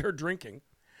 insults and her drinking.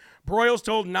 Broyles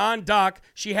told Non-Doc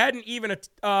she hadn't even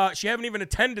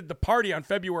attended the party on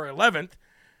February 11th,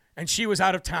 and she was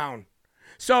out of town.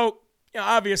 So,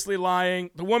 obviously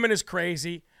lying. The woman is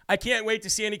crazy. I can't wait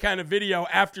to see any kind of video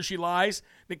after she lies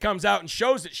that comes out and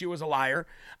shows that she was a liar.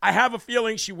 I have a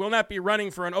feeling she will not be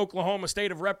running for an Oklahoma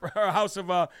State of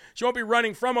she won't be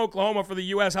running from Oklahoma for the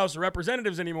U.S. House of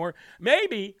Representatives anymore.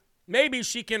 Maybe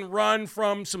she can run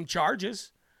from some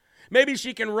charges. Maybe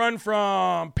she can run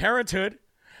from parenthood.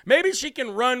 Maybe she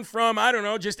can run from, I don't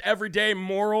know, just everyday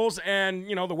morals and,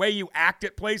 the way you act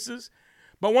at places.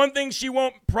 But one thing she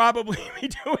won't probably be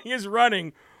doing is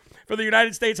running for the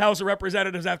United States House of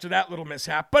Representatives after that little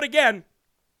mishap. But again,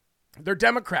 they're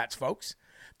Democrats, folks.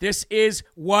 This is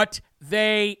what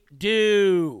they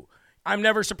do. I'm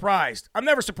never surprised. I'm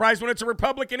never surprised when it's a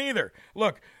Republican either.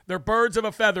 Look, they're birds of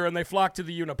a feather and they flock to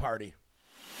the uniparty.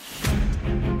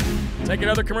 Take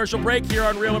another commercial break here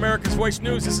on Real America's Voice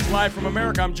News. This is Live from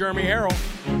America. I'm Jeremy Harrell.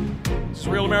 This is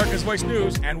Real America's Voice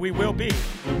News, and we will be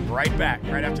right back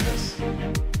right after this.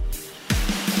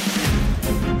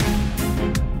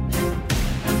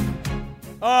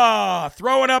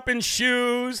 Throwing up in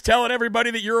shoes, telling everybody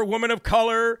that you're a woman of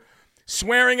color,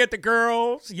 swearing at the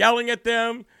girls, yelling at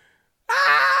them.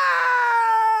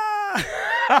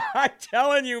 I'm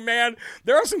telling you, man,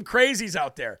 there are some crazies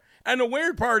out there. And the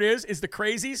weird part is the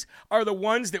crazies are the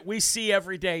ones that we see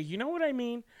every day. You know what I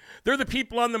mean? They're the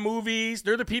people on the movies.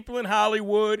 They're the people in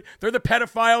Hollywood. They're the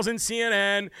pedophiles in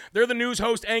CNN. They're the news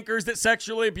host anchors that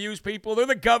sexually abuse people. They're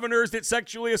the governors that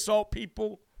sexually assault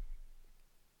people.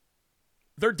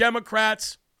 They're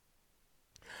Democrats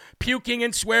puking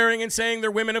and swearing and saying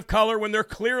they're women of color when they're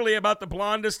clearly about the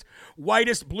blondest,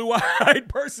 whitest, blue-eyed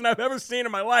person I've ever seen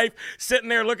in my life, sitting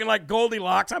there looking like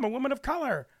Goldilocks. I'm a woman of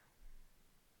color.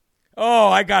 Oh,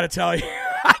 I got to tell you.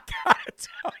 Man.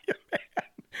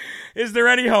 Is there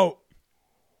any hope?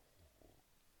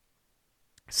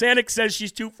 Sanic says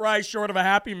she's 2 fries short of a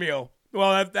Happy Meal.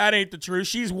 Well, that ain't the truth.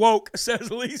 She's woke,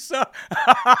 says Lisa.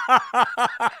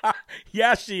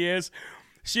 Yeah, she is.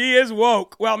 She is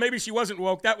woke. Well, maybe she wasn't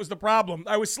woke. That was the problem.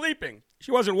 I was sleeping.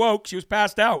 She wasn't woke. She was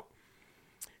passed out.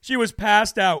 She was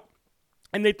passed out.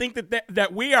 And they think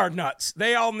that we are nuts.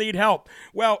 They all need help.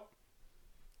 Well,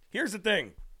 here's the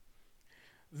thing.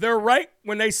 They're right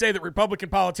when they say that Republican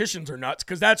politicians are nuts,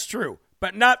 because that's true.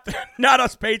 But not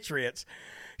us patriots.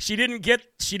 She didn't get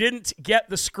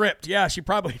the script. Yeah, she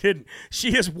probably didn't.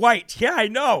 She is white. Yeah, I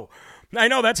know.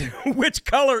 That's which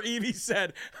color, Evie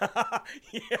said.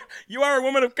 Yeah, you are a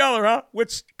woman of color, huh?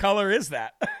 Which color is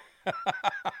that?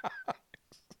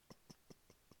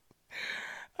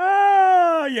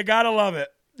 Oh, you gotta love it.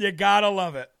 You gotta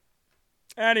love it.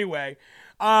 Anyway,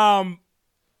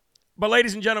 but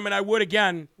ladies and gentlemen, I would,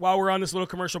 again, while we're on this little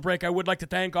commercial break, I would like to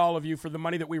thank all of you for the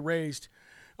money that we raised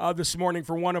this morning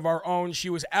for one of our own. She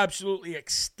was absolutely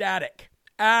ecstatic.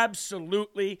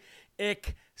 Absolutely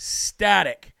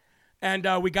ecstatic. And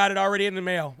we got it already in the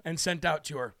mail and sent out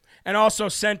to her. And also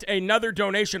sent another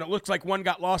donation. It looks like one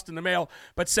got lost in the mail,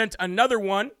 but sent another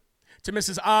one to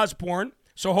Mrs. Osborne.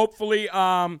 So hopefully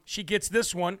she gets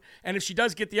this one. And if she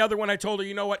does get the other one, I told her,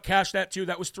 you know what, cash that too.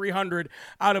 That was $300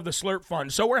 out of the Slurp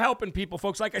Fund. So we're helping people,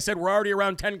 folks. Like I said, we're already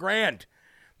around $10,000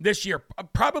 this year.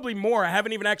 Probably more. I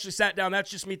haven't even actually sat down.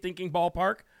 That's just me thinking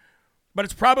ballpark. But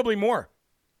it's probably more.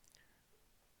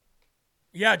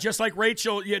 Yeah, just like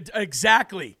Rachel. Yeah,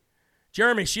 exactly.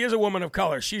 Jeremy, she is a woman of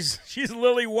color. She's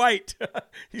lily white.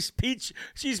 She's peach.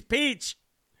 She's peach.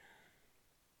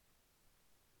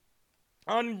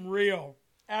 Unreal.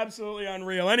 Absolutely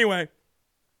unreal. Anyway,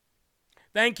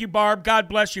 thank you, Barb. God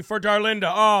bless you. For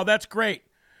Darlinda. Oh, that's great.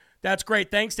 That's great.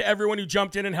 Thanks to everyone who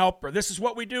jumped in and helped her. This is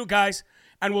what we do, guys,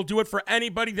 and we'll do it for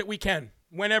anybody that we can,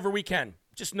 whenever we can.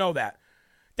 Just know that.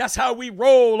 That's how we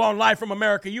roll on Live from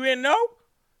America. You didn't know?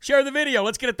 Share the video.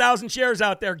 Let's get 1,000 shares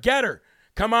out there. Get her.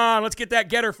 Come on, let's get that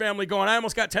Getter family going. I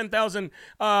almost got 10,000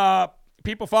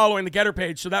 people following the Getter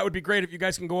page, so that would be great if you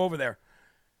guys can go over there.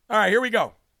 All right, here we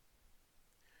go.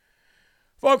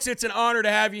 Folks, it's an honor to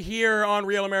have you here on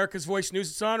Real America's Voice News.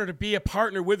 It's an honor to be a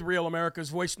partner with Real America's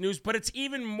Voice News, but it's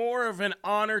even more of an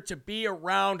honor to be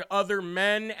around other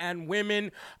men and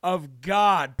women of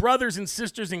God, brothers and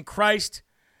sisters in Christ.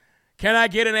 Can I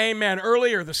get an amen?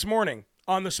 Earlier this morning,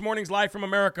 on this morning's Live from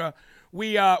America,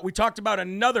 we talked about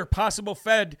another possible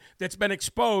Fed that's been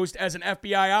exposed as an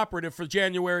FBI operative for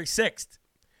January 6th.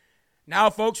 Now,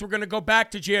 folks, we're going to go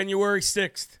back to January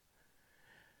 6th.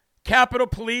 Capitol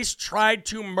Police tried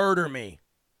to murder me.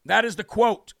 That is the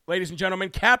quote, ladies and gentlemen.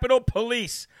 Capitol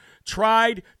Police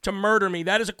tried to murder me.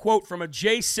 That is a quote from a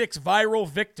J6 viral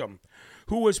victim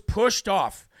who was pushed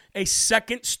off a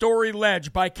second-story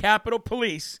ledge by Capitol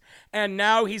Police, and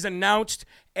now he's announced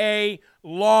a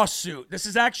lawsuit. This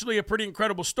is actually a pretty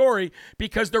incredible story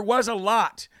because there was a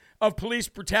lot of police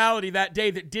brutality that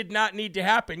day that did not need to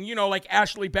happen. You know, like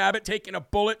Ashley Babbitt taking a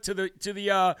bullet to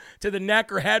the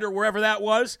neck or head or wherever that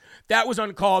was. That was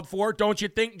uncalled for, don't you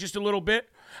think? Just a little bit.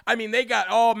 I mean, they got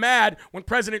all mad when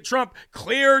President Trump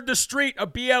cleared the street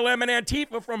of BLM and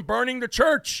Antifa from burning the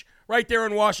church right there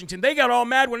in Washington. They got all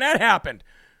mad when that happened.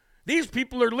 These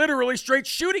people are literally straight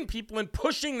shooting people and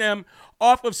pushing them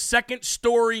off of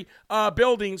second-story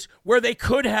buildings where they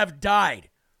could have died.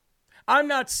 I'm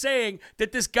not saying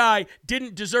that this guy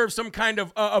didn't deserve some kind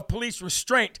of police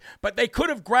restraint, but they could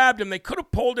have grabbed him. They could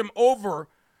have pulled him over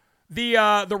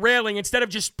the railing instead of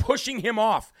just pushing him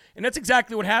off. And that's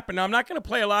exactly what happened. Now, I'm not going to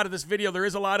play a lot of this video. There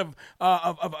is a lot of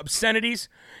obscenities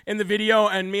in the video,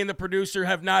 and me and the producer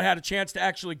have not had a chance to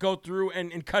actually go through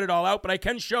and cut it all out, but I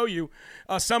can show you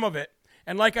some of it.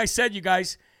 And like I said, you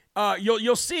guys,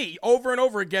 you'll see over and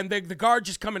over again, the guard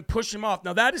just come and push him off.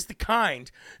 Now, that is the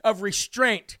kind of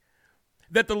restraint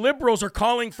that the liberals are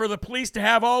calling for the police to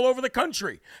have all over the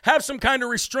country. Have some kind of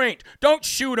restraint. Don't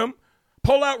shoot them.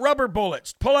 Pull out rubber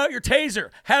bullets. Pull out your taser.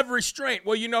 Have restraint.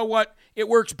 Well, you know what? It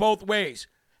works both ways.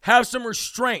 Have some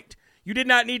restraint. You did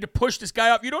not need to push this guy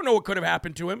off. You don't know what could have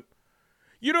happened to him.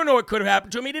 You don't know what could have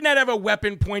happened to him. He did not have a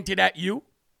weapon pointed at you.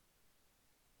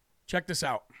 Check this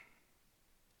out.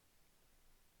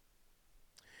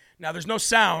 Now, there's no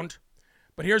sound,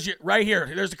 but here's right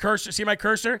here. There's the cursor. See my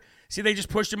cursor? See, they just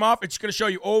pushed him off? It's going to show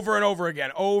you over and over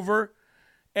again. Over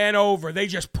and over. They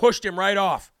just pushed him right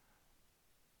off.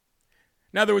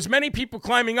 Now, there was many people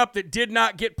climbing up that did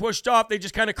not get pushed off. They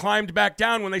just kind of climbed back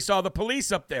down when they saw the police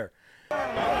up there. Now,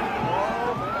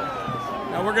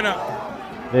 we're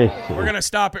going to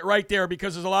stop it right there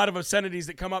because there's a lot of obscenities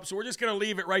that come up. So we're just going to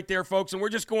leave it right there, folks. And we're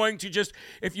just going to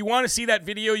if you want to see that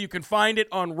video, you can find it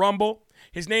on Rumble.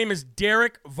 His name is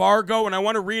Derek Vargo, and I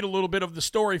want to read a little bit of the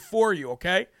story for you,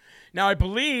 okay? Now, I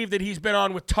believe that he's been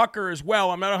on with Tucker as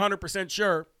well. I'm not 100%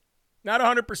 sure. Not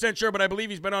 100% sure, but I believe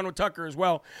he's been on with Tucker as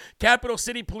well. Capitol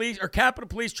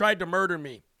Police tried to murder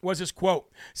me, was his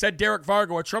quote. Said Derek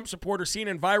Vargo, a Trump supporter seen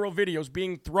in viral videos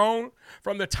being thrown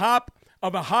from the top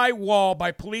of a high wall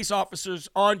by police officers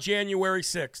on January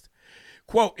 6th.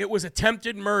 Quote, it was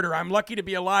attempted murder. I'm lucky to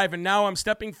be alive, and now I'm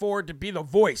stepping forward to be the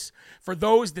voice for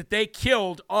those that they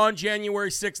killed on January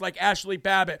 6th, like Ashley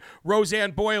Babbitt,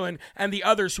 Roseanne Boylan, and the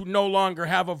others who no longer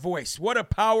have a voice. What a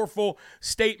powerful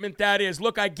statement that is.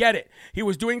 Look, I get it. He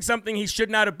was doing something he should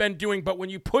not have been doing, but when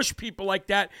you push people like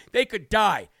that, they could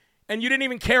die, and you didn't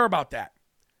even care about that.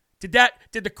 Did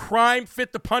the crime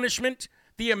fit the punishment?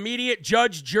 The immediate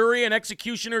judge, jury, and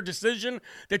executioner decision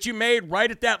that you made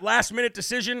right at that last-minute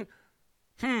decision?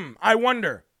 I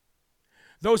wonder.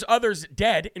 Those others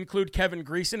dead include Kevin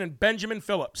Greason and Benjamin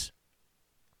Phillips.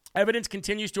 Evidence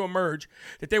continues to emerge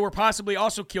that they were possibly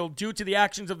also killed due to the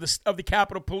actions of the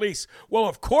Capitol Police. Well,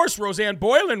 of course, Roseanne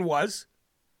Boylan was.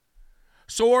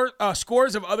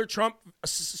 Scores of other Trump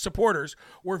supporters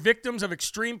were victims of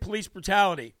extreme police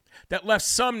brutality that left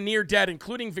some near dead,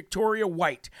 including Victoria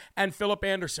White and Philip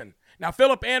Anderson. Now,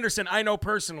 Philip Anderson, I know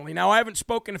personally. Now, I haven't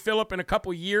spoken to Philip in a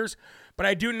couple years, but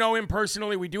I do know him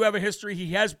personally. We do have a history.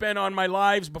 He has been on my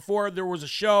lives before there was a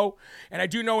show, and I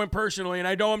do know him personally, and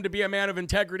I know him to be a man of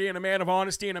integrity and a man of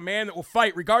honesty and a man that will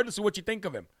fight regardless of what you think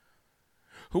of him,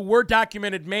 who were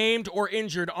documented maimed or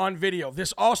injured on video.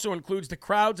 This also includes the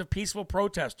crowds of peaceful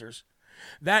protesters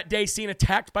that day seen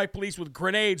attacked by police with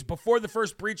grenades before the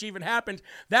first breach even happened.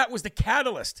 That was the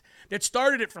catalyst that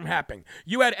started it from happening.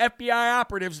 You had FBI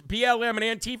operatives, BLM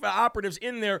and Antifa operatives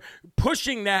in there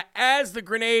pushing that as the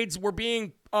grenades were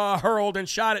being hurled and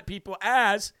shot at people,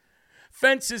 as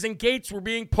fences and gates were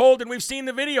being pulled, and we've seen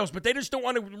the videos, but they just don't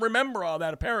want to remember all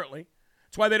that, apparently.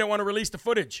 That's why they don't want to release the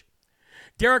footage.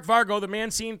 Derek Vargo, the man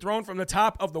seen thrown from the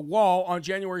top of the wall on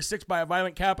January 6th by a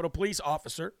violent Capitol Police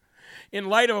officer in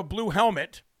light of a blue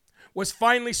helmet,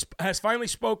 has finally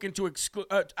spoken to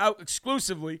out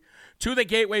exclusively to the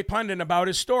Gateway Pundit about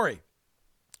his story.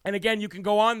 And again, you can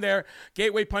go on there,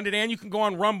 Gateway Pundit, and you can go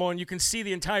on Rumble, and you can see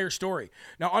the entire story.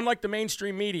 Now, unlike the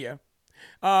mainstream media,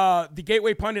 the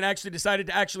Gateway Pundit actually decided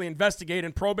to investigate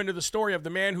and probe into the story of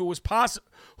the man who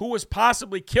was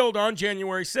possibly killed on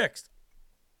January 6th.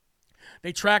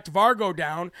 They tracked Vargo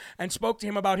down and spoke to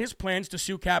him about his plans to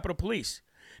sue Capitol Police.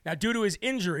 Now, due to his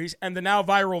injuries and the now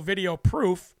viral video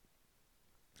proof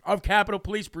of Capitol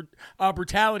Police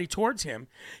brutality towards him,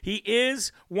 he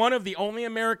is one of the only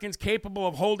Americans capable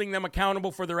of holding them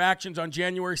accountable for their actions on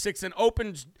January 6th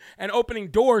and opening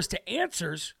doors to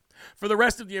answers for the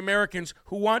rest of the Americans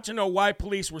who want to know why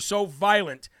police were so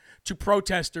violent to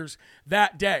protesters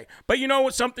that day. But you know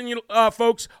what,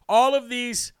 folks, all of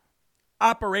these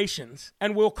operations,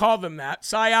 and we'll call them that,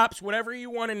 psyops, whatever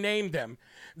you want to name them,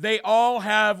 they all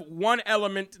have one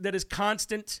element that is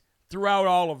constant throughout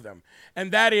all of them.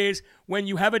 And that is when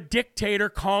you have a dictator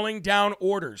calling down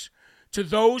orders to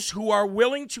those who are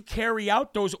willing to carry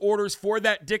out those orders for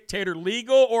that dictator,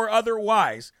 legal or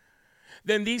otherwise,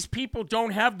 then these people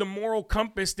don't have the moral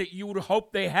compass that you would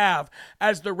hope they have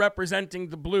as they're representing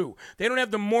the blue. They don't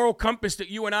have the moral compass that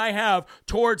you and I have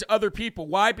towards other people.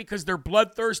 Why? Because they're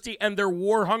bloodthirsty and they're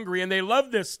war hungry and they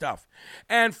love this stuff.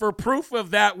 And for proof of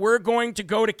that, we're going to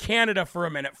go to Canada for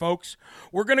a minute, folks.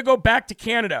 We're going to go back to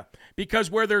Canada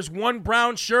because where there's one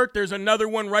brown shirt, there's another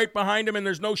one right behind him, and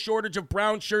there's no shortage of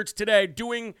brown shirts today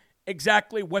doing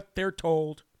exactly what they're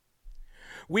told.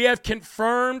 We have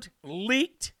confirmed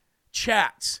leaked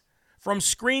chats from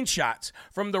screenshots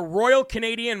from the Royal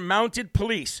Canadian Mounted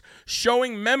Police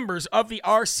showing members of the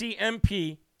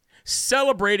RCMP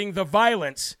celebrating the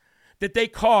violence that they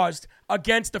caused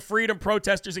against the freedom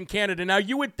protesters in Canada. Now,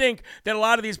 you would think that a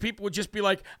lot of these people would just be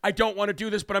like, I don't want to do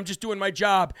this, but I'm just doing my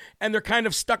job. And they're kind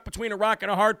of stuck between a rock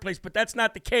and a hard place. But that's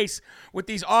not the case with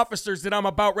these officers that I'm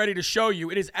about ready to show you.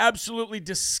 It is absolutely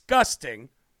disgusting.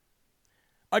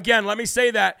 Again, let me say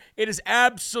that. It is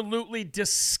absolutely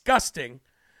disgusting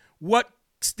what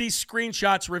these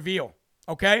screenshots reveal,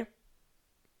 okay?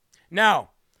 Now,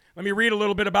 let me read a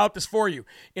little bit about this for you.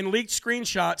 In leaked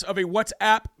screenshots of a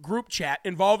WhatsApp group chat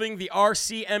involving the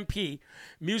RCMP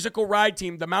musical ride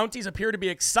team, the Mounties appear to be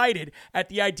excited at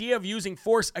the idea of using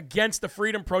force against the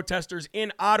freedom protesters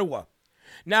in Ottawa.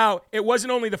 Now, it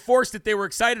wasn't only the force that they were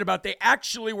excited about. They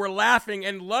actually were laughing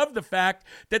and loved the fact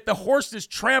that the horses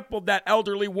trampled that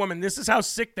elderly woman. This is how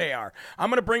sick they are. I'm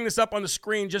going to bring this up on the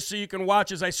screen just so you can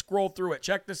watch as I scroll through it.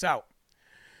 Check this out.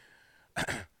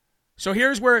 So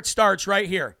here's where it starts right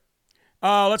here.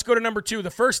 Let's go to number 2.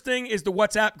 The first thing is the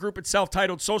WhatsApp group itself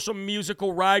titled Social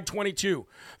Musical Ride 22.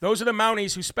 Those are the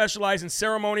Mounties who specialize in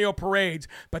ceremonial parades,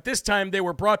 but this time they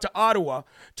were brought to Ottawa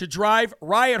to drive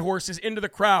riot horses into the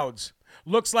crowds.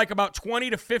 Looks like about 20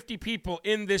 to 50 people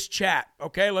in this chat.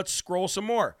 Okay, let's scroll some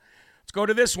more. Let's go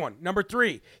to this one. Number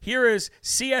 3. Here is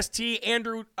CST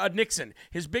Andrew Nixon.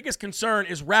 His biggest concern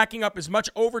is racking up as much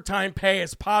overtime pay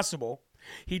as possible.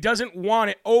 He doesn't want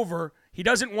it over. He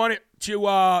doesn't want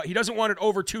it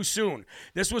over too soon.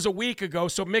 This was a week ago,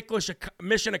 so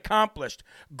mission accomplished.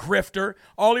 Grifter.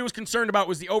 All he was concerned about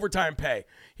was the overtime pay.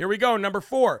 Here we go. Number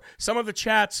 4. Some of the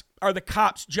chats are the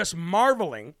cops just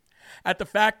marveling at the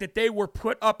fact that they were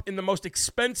put up in the most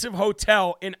expensive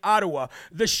hotel in Ottawa,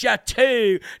 the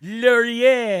Chateau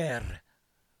Laurier.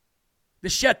 The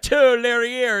Chateau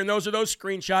Laurier, and those are those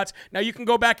screenshots. Now, you can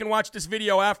go back and watch this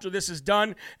video after this is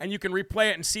done, and you can replay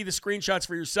it and see the screenshots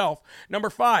for yourself. Number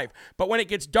 5, but when it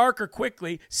gets darker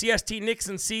quickly, CST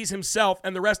Nixon sees himself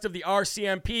and the rest of the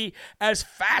RCMP as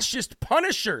fascist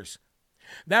punishers.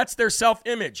 That's their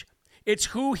self-image. It's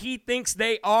who he thinks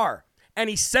they are, and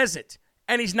he says it.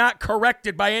 And he's not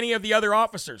corrected by any of the other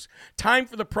officers. Time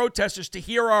for the protesters to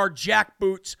hear our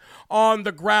jackboots on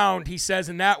the ground, he says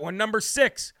in that one. Number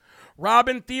 6,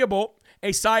 Robin Theobald, a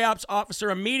PSYOPs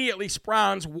officer, immediately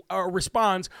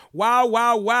responds, wow,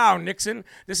 wow, wow, Nixon.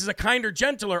 This is a kinder,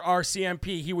 gentler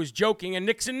RCMP. He was joking, and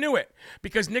Nixon knew it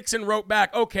because Nixon wrote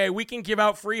back, okay, we can give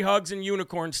out free hugs and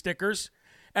unicorn stickers,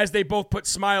 as they both put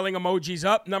smiling emojis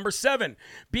up. Number 7,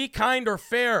 be kind or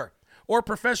fair or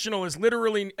professional is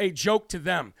literally a joke to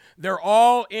them. They're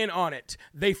all in on it.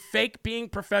 They fake being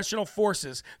professional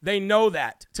forces. They know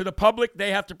that. To the public,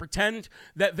 they have to pretend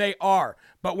that they are.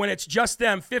 But when it's just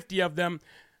them, 50 of them,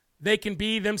 they can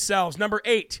be themselves. Number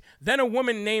 8, then a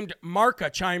woman named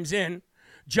Marka chimes in.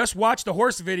 Just watch the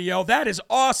horse video. That is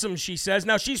awesome, she says.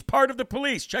 Now, she's part of the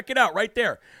police. Check it out right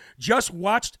there. Just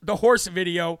watched the horse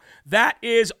video. That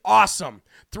is awesome.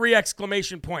 3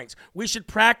 exclamation points. We should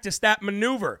practice that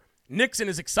maneuver. Nixon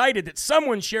is excited that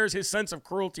someone shares his sense of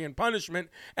cruelty and punishment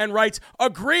and writes,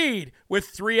 agreed, with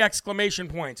 3 exclamation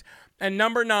points. And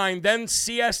number 9, then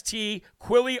CST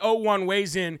Quilly01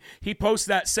 weighs in. He posts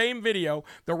that same video,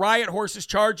 the riot horses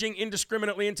charging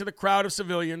indiscriminately into the crowd of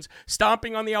civilians,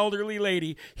 stomping on the elderly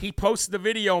lady. He posts the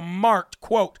video marked,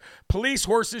 quote, police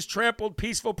horses trampled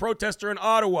peaceful protester in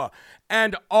Ottawa,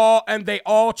 and they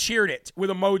all cheered it with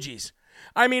emojis.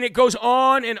 I mean, it goes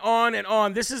on and on and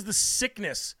on. This is the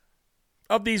sickness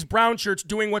of these brown shirts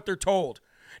doing what they're told.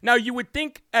 Now, you would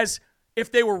think as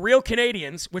if they were real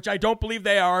Canadians, which I don't believe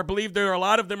they are. I believe there are a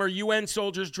lot of them are UN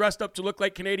soldiers dressed up to look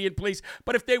like Canadian police.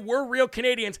 But if they were real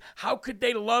Canadians, how could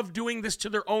they love doing this to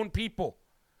their own people?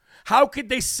 How could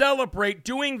they celebrate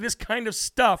doing this kind of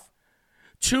stuff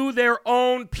to their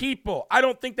own people? I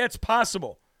don't think that's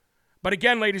possible. But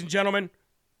again, ladies and gentlemen,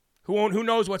 who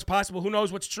knows what's possible? Who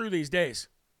knows what's true these days?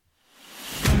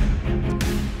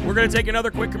 We're going to take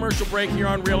another quick commercial break here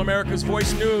on Real America's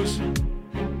Voice News.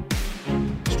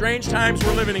 Strange times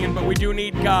we're living in, but we do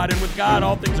need God. And with God,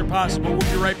 all things are possible.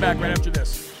 We'll be right back right after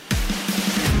this.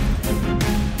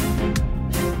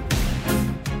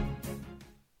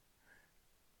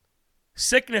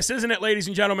 sickness, isn't it, ladies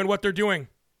and gentlemen, what they're doing?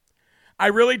 I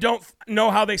really don't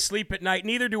know how they sleep at night.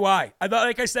 Neither do I.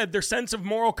 Like I said, their sense of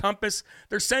moral compass,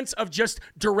 their sense of just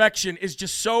direction is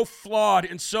just so flawed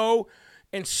and so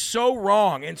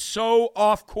wrong and so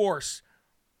off course.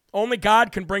 Only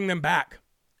God can bring them back.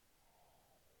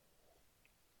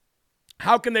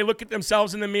 How can they look at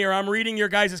themselves in the mirror? I'm reading your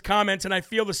guys' comments, and I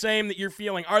feel the same that you're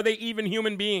feeling. Are they even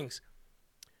human beings?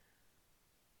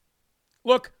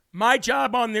 Look, my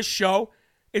job on this show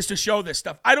is to show this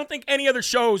stuff. I don't think any other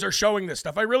shows are showing this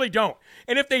stuff. I really don't.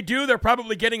 And if they do, they're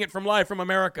probably getting it from Live from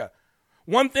America.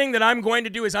 One thing that I'm going to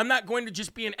do is I'm not going to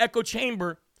just be an echo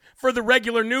chamber for the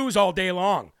regular news all day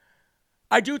long.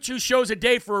 I do 2 shows a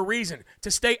day for a reason,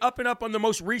 to stay up and up on the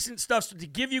most recent stuff, so to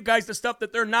give you guys the stuff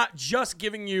that they're not just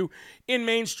giving you in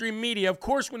mainstream media. Of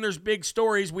course, when there's big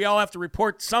stories, we all have to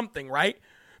report something, right?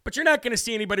 But you're not going to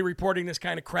see anybody reporting this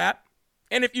kind of crap.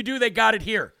 And if you do, they got it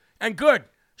here. And good.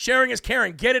 Sharing is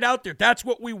caring. Get it out there. That's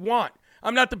what we want.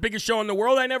 I'm not the biggest show in the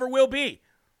world. I never will be.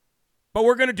 But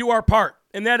we're going to do our part,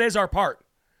 and that is our part.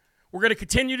 We're going to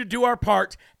continue to do our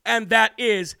part, and that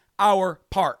is our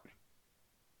part.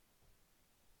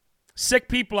 Sick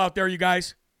people out there, you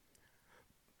guys.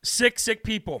 Sick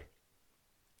people.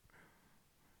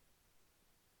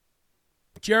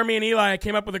 Jeremy and Eli, I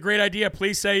came up with a great idea.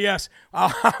 Please say yes.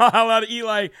 I'll let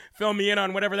Eli fill me in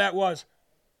on whatever that was.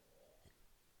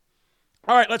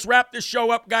 All right, let's wrap this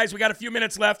show up, guys. We got a few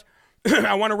minutes left.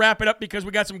 I want to wrap it up because we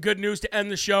got some good news to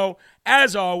end the show.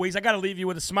 As always, I got to leave you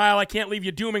with a smile. I can't leave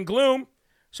you doom and gloom.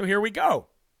 So here we go.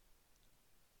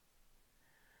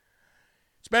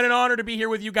 It's been an honor to be here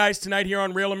with you guys tonight here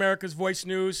on Real America's Voice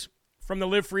News from the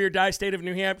Live Free or Die state of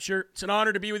New Hampshire. It's an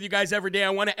honor to be with you guys every day. I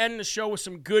want to end the show with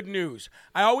some good news.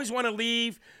 I always want to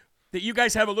leave that you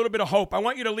guys have a little bit of hope. I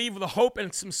want you to leave with a hope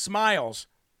and some smiles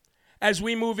as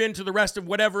we move into the rest of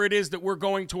whatever it is that we're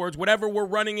going towards, whatever we're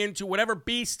running into, whatever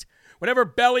beast, whatever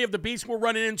belly of the beast we're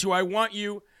running into. I want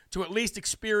you to at least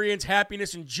experience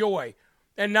happiness and joy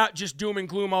and not just doom and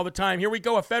gloom all the time. Here we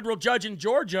go. A federal judge in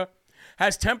Georgia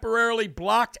has temporarily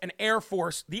blocked the Air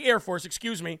Force,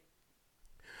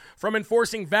 from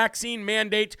enforcing vaccine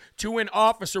mandate to an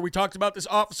officer. We talked about this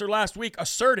officer last week,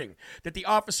 asserting that the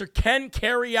officer can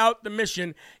carry out the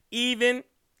mission even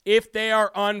if they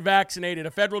are unvaccinated.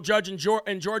 A federal judge in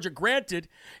Georgia granted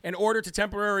an order to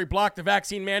temporarily block the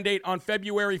vaccine mandate on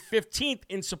February 15th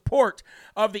in support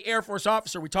of the Air Force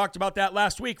officer. We talked about that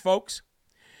last week, folks.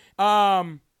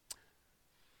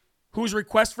 Whose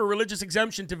request for religious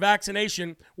exemption to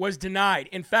vaccination was denied.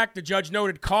 In fact, the judge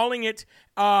noted, calling it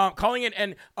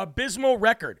an abysmal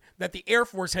record that the Air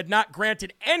Force had not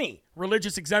granted any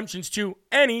religious exemptions to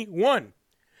anyone.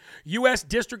 U.S.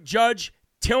 District Judge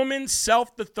Tillman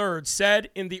Self III said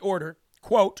in the order,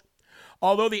 quote,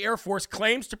 although the Air Force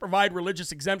claims to provide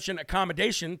religious exemption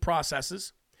accommodation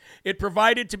processes, it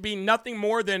provided to be nothing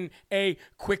more than a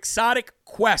quixotic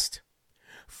quest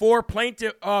for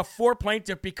plaintiff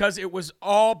because it was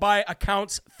all by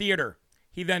accounts theater,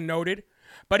 he then noted.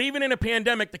 But even in a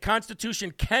pandemic, the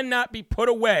Constitution cannot be put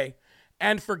away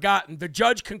and forgotten. The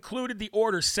judge concluded the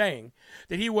order saying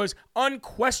that he was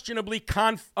unquestionably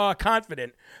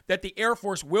confident that the Air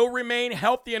Force will remain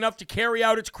healthy enough to carry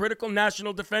out its critical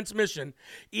national defense mission,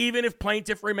 even if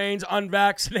plaintiff remains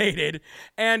unvaccinated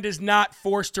and is not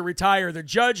forced to retire. The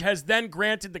judge has then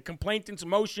granted the complainant's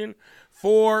motion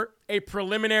for a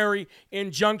preliminary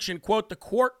injunction. Quote, the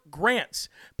court grants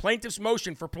plaintiff's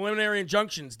motion for preliminary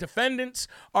injunctions. Defendants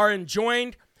are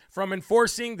enjoined from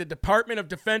enforcing the Department of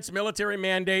Defense military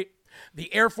mandate,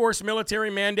 the Air Force military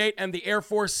mandate, and the Air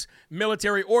Force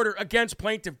military order against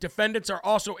plaintiff. Defendants are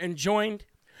also enjoined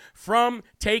from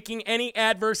taking any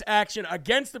adverse action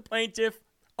against the plaintiff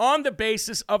on the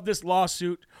basis of this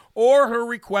lawsuit or her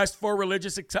request for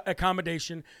religious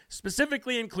accommodation,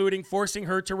 specifically including forcing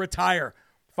her to retire.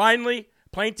 Finally,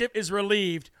 plaintiff is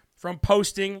relieved from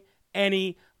posting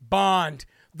any bond.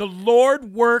 The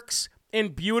Lord works in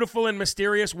beautiful and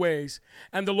mysterious ways,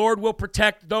 and the Lord will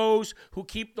protect those who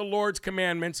keep the Lord's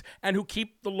commandments and who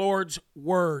keep the Lord's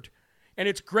word. And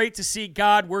it's great to see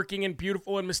God working in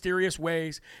beautiful and mysterious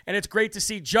ways, and it's great to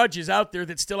see judges out there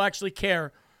that still actually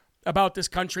care about this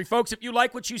country. Folks, if you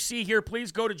like what you see here,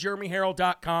 please go to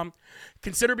jeremyherald.com.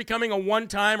 Consider becoming a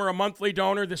one-time or a monthly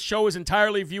donor. This show is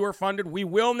entirely viewer-funded. We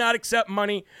will not accept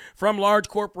money from large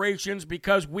corporations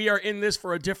because we are in this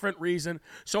for a different reason.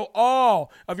 So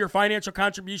all of your financial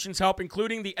contributions help,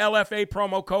 including the LFA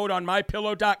promo code on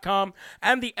mypillow.com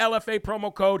and the LFA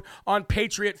promo code on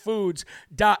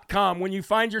patriotfoods.com. When you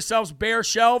find yourselves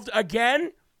bare-shelved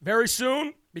again very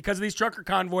soon, because of these trucker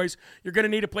convoys, you're going to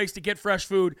need a place to get fresh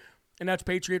food. and that's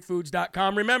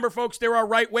patriotfoods.com. Remember, folks, there are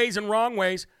right ways and wrong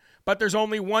ways, but there's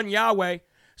only one Yahweh.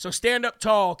 So stand up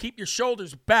tall, keep your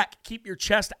shoulders back, keep your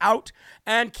chest out,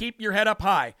 and keep your head up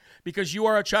high, because you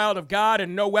are a child of God,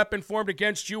 and no weapon formed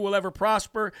against you will ever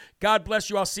prosper. God bless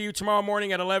you. I'll see you tomorrow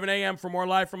morning at 11 a.m. for more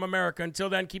Live from America. Until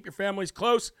then, keep your families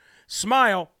close,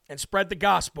 smile, and spread the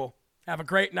gospel. Have a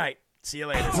great night. See you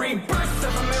later. Rebirth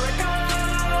of America.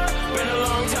 Been a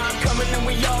long time coming, and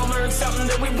we all learned something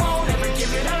that we won't ever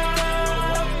give it up.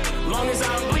 Long as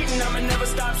I'm bleeding, I'ma never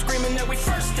stop screaming that we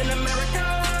first in America.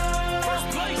 First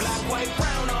place. Black, white,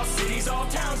 brown, all cities, all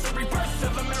towns, the rebirth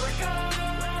of America.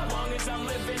 Long as I'm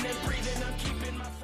living in